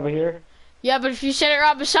set it over here? Yeah, but if you set it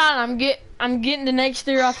right beside it, I'm getting the next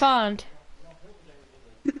deer I find.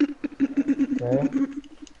 Okay.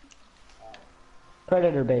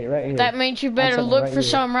 Predator bait right here. That means you better look right for here.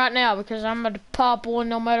 some right now because I'm about to pop one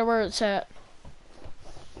no matter where it's at.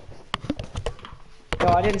 No,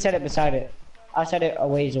 I didn't set it beside it. I set it a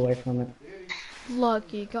ways away from it.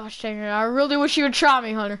 Lucky, gosh dang it. I really wish you would try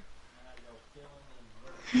me, Hunter.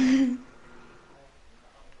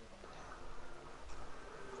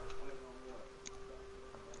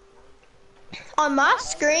 On my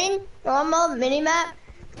screen, on my mini map,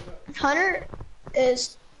 Hunter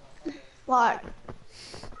is like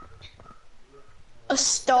a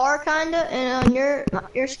star kinda, and on your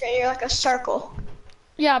screen you're like a circle.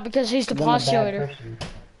 Yeah, because he's the I'm a posse bad leader. person.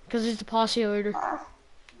 Because he's the posse leader.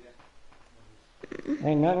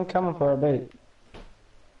 Ain't nothing coming for our bait.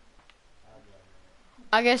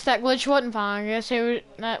 I guess that glitch wasn't fine. I guess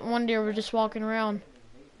that one deer was just walking around.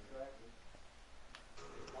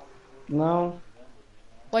 No.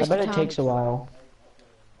 Waste I bet of it time. takes a while.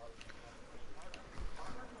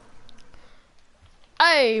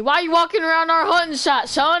 Hey, why you walking around our hunting site,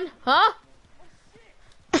 son? Huh?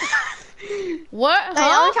 What? Hey, I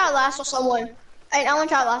Huh? wanna try to lasso someone. Hey, I wanna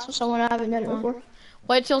try to lasso someone. I haven't done it before.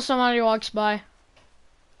 Wait till somebody walks by.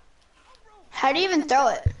 How do you even throw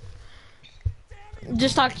it?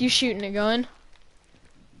 Just like you shooting a gun.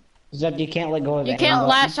 Except you can't let go of the You can't aim button.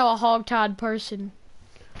 lasso a hog-tied person.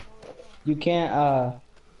 You can't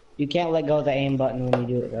let go of the aim button when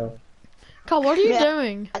you do it though. God, what are you Yeah.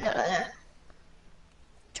 doing? I know.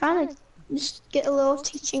 Trying to just get a little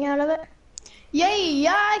teaching out of it. Yay,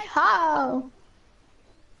 yay, how?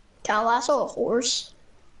 Can I lasso a horse?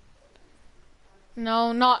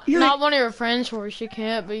 No, not You're- not one of your friends' horse. You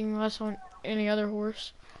can't, but you can lasso any other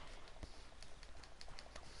horse.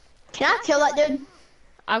 Can I kill that dude?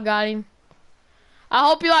 I've got him. I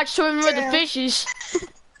hope you like swimming with the Yeah. fishes.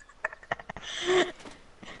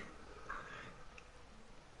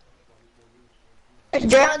 It's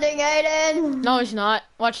drowning, Aiden. No, he's not.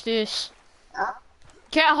 Watch this. Huh?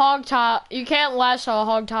 You can't lasso a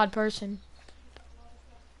hog-tied person.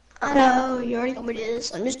 I know, you already told me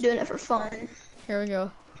this. I'm just doing it for fun. Here we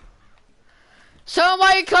go.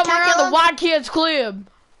 Somebody come Can I around kill the him? White Kids Club.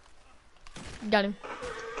 Got him.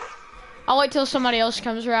 I'll wait till somebody else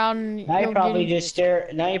comes around. And Now you'll you probably get him. just stare.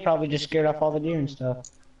 Now you probably just scared off all the deer and stuff.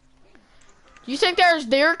 You think there's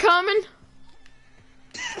deer coming?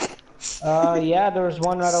 Yeah, there was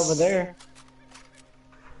one right over there.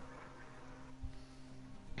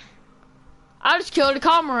 just killed a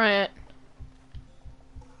cormorant.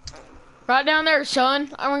 Right down there,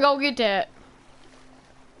 son. I'm gonna go get that.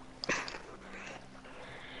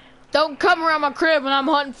 Don't come around my crib when I'm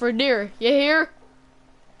hunting for deer. You hear?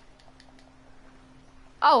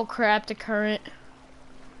 Oh crap, the current.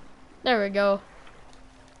 There we go.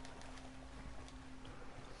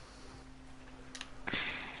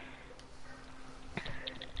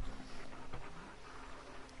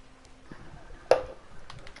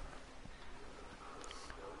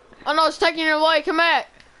 Oh no, it's taking you away. Come back.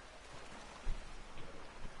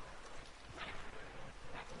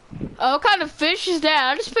 Oh, what kind of fish is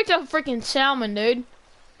that? I just picked up a freaking salmon, dude.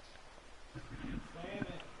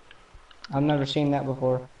 I've never seen that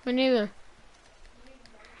before. Me neither.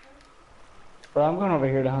 Bro, I'm going over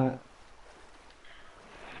here to hunt.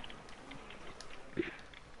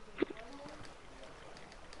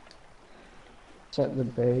 Set the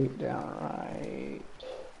bait down right.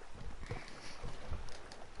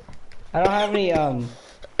 I don't have any, I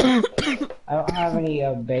don't have any,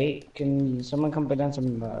 bait. Can someone come put down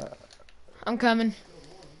some, I'm coming.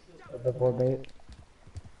 before bait?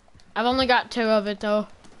 I've only got 2 of it, though.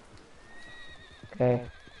 Okay.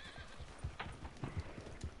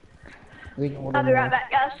 I'll be right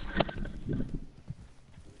back, guys.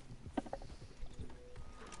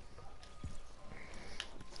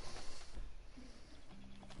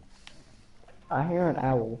 I hear an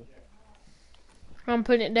owl. I'm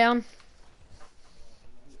putting it down.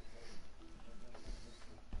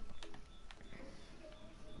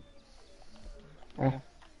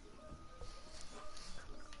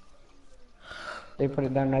 They put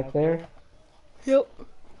it down right there? Yep.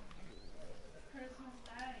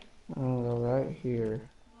 I'll go right here.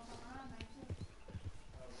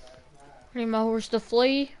 Need my horse to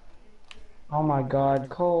flee. Oh my god,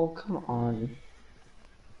 Cole, come on.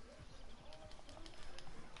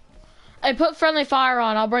 Hey, put friendly fire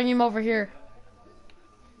on. I'll bring him over here.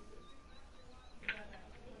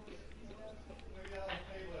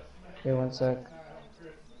 Okay, one sec.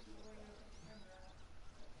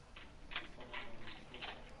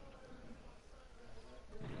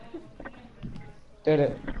 Did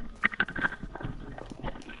it.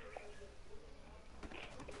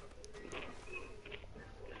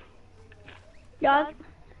 Guys?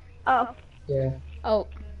 Oh. Yeah. Oh.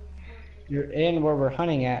 You're in where we're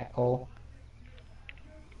hunting at, Cole.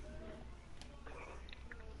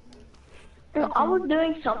 I was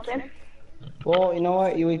doing something. Well, you know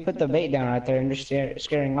what? We put the bait down right there and just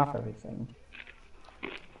scaring off everything.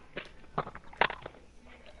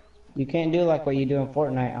 You can't do like what you do in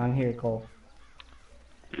Fortnite on here, Cole.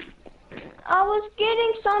 I was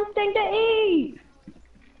getting something to eat.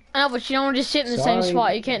 Oh, but you don't just sit in the same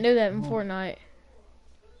spot. You can't do that in Fortnite.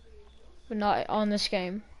 But not on this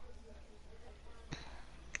game.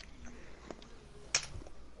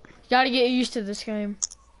 You gotta get used to this game.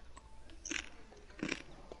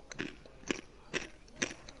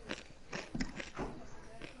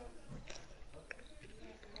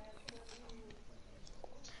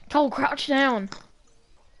 Cole, crouch down.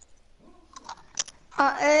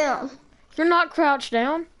 I am. You're not crouched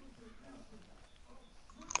down.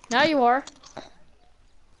 Now you are.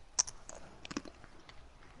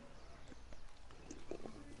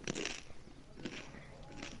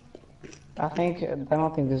 I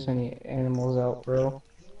don't think there's any animals out, bro.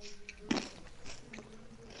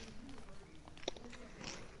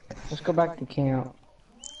 Let's go back to camp.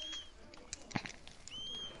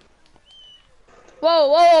 Whoa,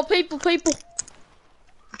 whoa, people.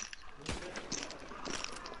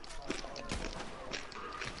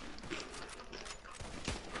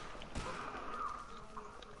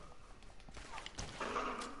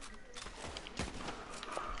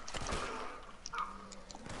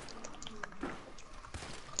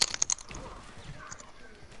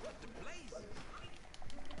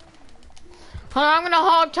 Hold on, I'm gonna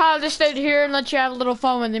hog tie this dude here and let you have a little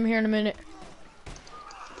fun with him here in a minute.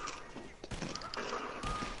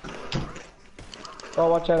 Oh,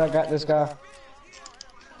 watch out, I got this guy.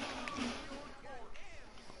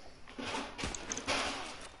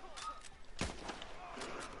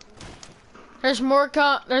 There's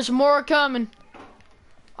more coming.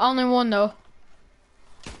 Only one though.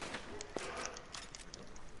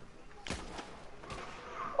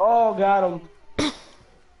 Oh, got him.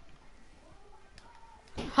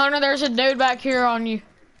 Hunter, there's a dude back here on you.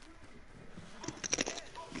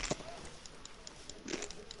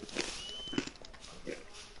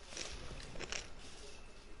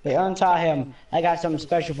 Hey, untie him. I got something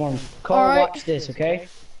special for him. Cole, watch this, okay?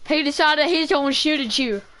 He decided he's gonna shoot at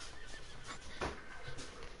you.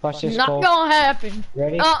 Watch this, Not Cole. gonna happen.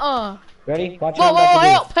 Ready? Uh-uh. Ready? Watch whoa, what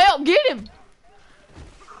I'm about to do. Help, get him.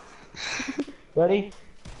 Ready?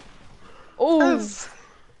 Ooh.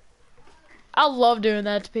 I love doing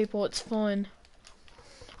that to people. It's fun.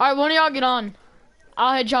 Alright, one of y'all get on.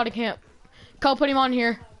 I'll head y'all to camp. Cole, put him on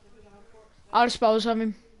here. I'll dispose of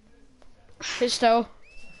him. His toe.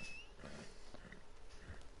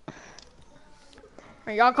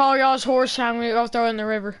 Alright, y'all call y'all's horse. I'm gonna go throw it in the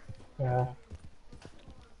river. Yeah.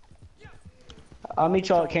 I'll meet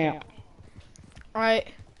y'all at camp. Alright.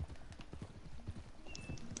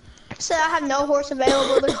 So I have no horse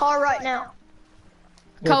available in the car right now.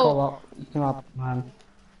 Here, Cole. Come up, man.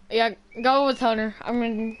 Yeah, go with Hunter. I'm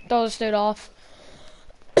gonna throw this dude off.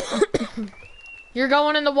 You're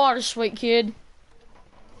going in the water, sweet kid.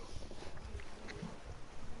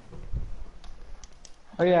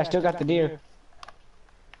 Oh yeah, I still got the deer.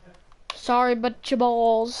 Sorry, but your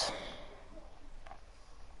balls.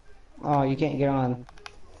 Oh, you can't get on.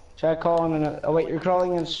 Try calling in oh wait, you're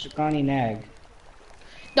crawling in a scrawny nag.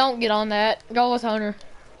 Don't get on that. Go with Hunter.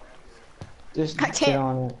 Just I can't. get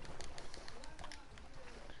on it.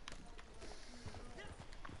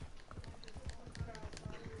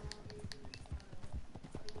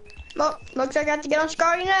 Well, looks like I have to get on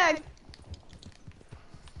Scotty Nag.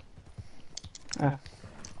 Come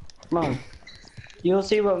on. You'll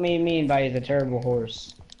see what we mean by the terrible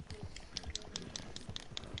horse.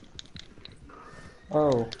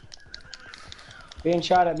 Oh. Being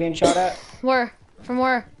shot at, being shot at. Where? From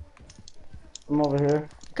where? I'm over here.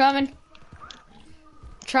 Coming.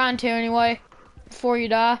 Trying to anyway. Before you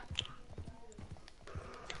die.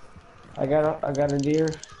 I got a deer.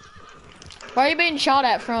 Where are you being shot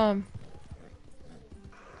at from?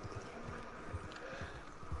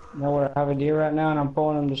 Nowhere. I have a deer right now and I'm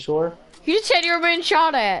pulling him to shore. You just said you were being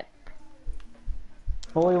shot at.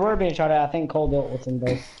 Well, we were being shot at. I think Cole dealt with him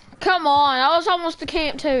though. Come on, I was almost to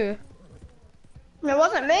camp too. It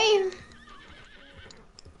wasn't me.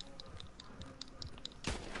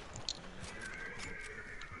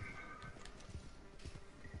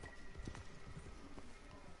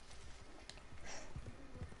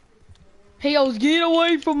 He goes, get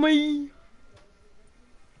away from me.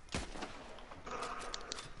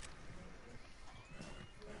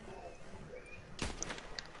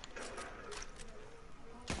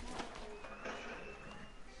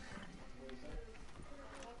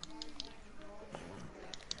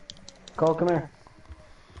 Cole, come here.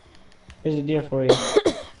 Here's a deer for you.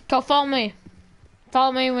 Go follow me.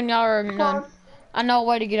 Follow me when y'all are done. I know a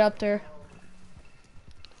way to get up there.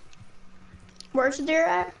 Where's the deer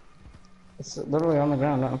at? It's literally on the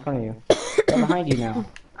ground, not in front of you. They're behind you now.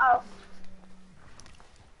 Oh.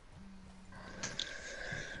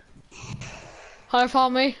 Hunter, follow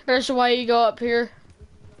me. There's a way you go up here.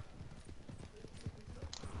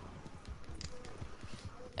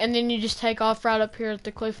 And then you just take off right up here at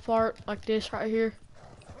the cliff part, like this right here.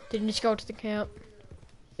 Then you just go to the camp.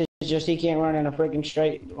 It's just he can't run in a freaking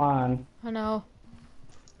straight line. I know.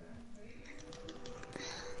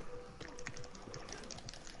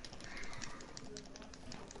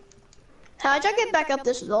 How'd y'all get back up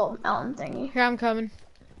this little mountain thingy? Here, I'm coming.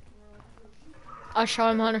 I'll show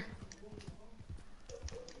him, Hunter.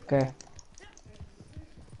 Okay.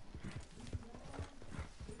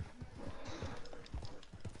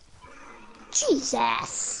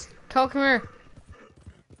 Jesus. Cole, come here.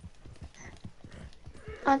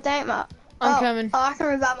 I think my... I'm coming. Oh, I can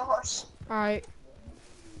revive my horse. Alright.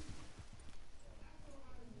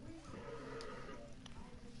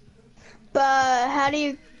 But how do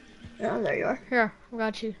you... Oh, there you are. Here, I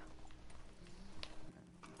got you.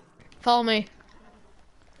 Follow me.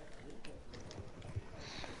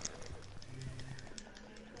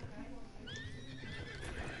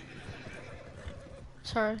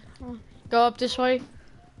 Sorry. Go up this way.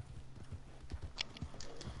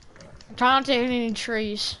 Try not to hit any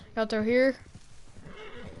trees. Go through here.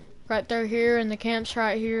 Right through here, and the camp's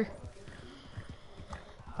right here.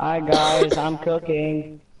 Hi guys, I'm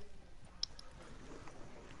cooking.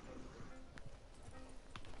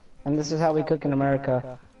 And this is how we cook in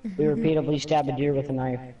America. We repeatedly stab a deer with a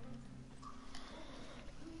knife.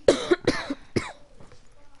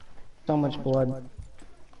 So much blood.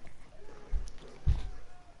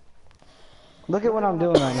 Look at what I'm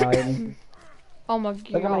doing right now, Aiden. Oh my god.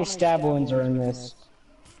 Look how many stab wounds are in this.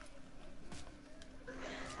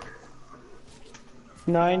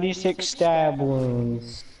 96 stab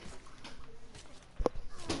wounds.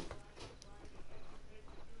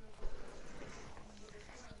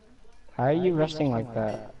 How are you resting like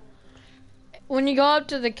that? When you go up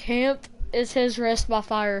to the camp, it says rest by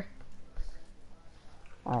fire.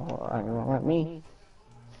 Oh, it won't let me.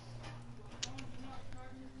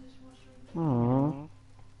 Hmm.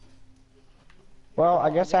 Well, I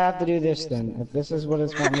guess I have to do this then. If this is what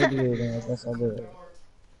it's wanting me to do, then I guess I'll do it.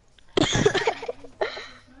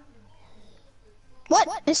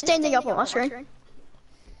 What is standing up on my screen?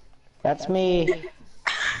 That's me.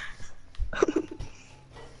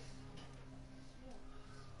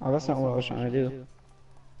 Oh, that's not what I was trying to do.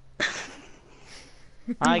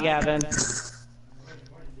 Hi, Gavin.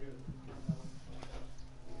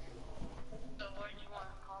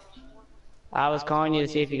 I was calling you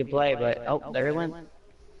to see if you could play, but oh, there he went.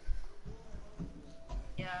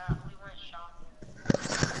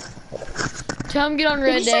 Tell him get on Did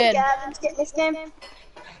Red you say Dead. Gavin's getting this game?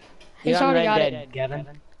 He's You're on already Red got Dead, it. Gavin.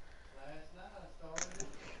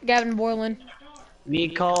 Gavin Boylan. Me,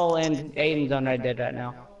 Cole, and Aiden's on Red Dead right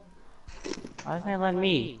now. Why isn't it letting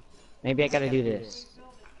me? Maybe I gotta do this.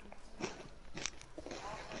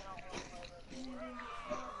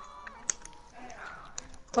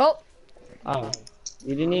 Well, Oh,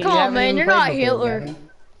 you didn't even. come on, man. You're not Hitler. Gavin.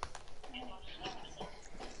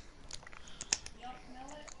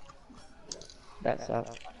 That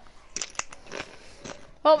sucks.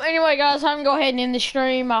 Well, anyway, guys, I'm gonna go ahead and end the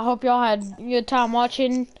stream. I hope y'all had a good time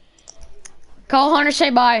watching. Call Hunter, say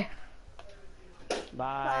bye.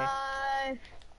 Bye.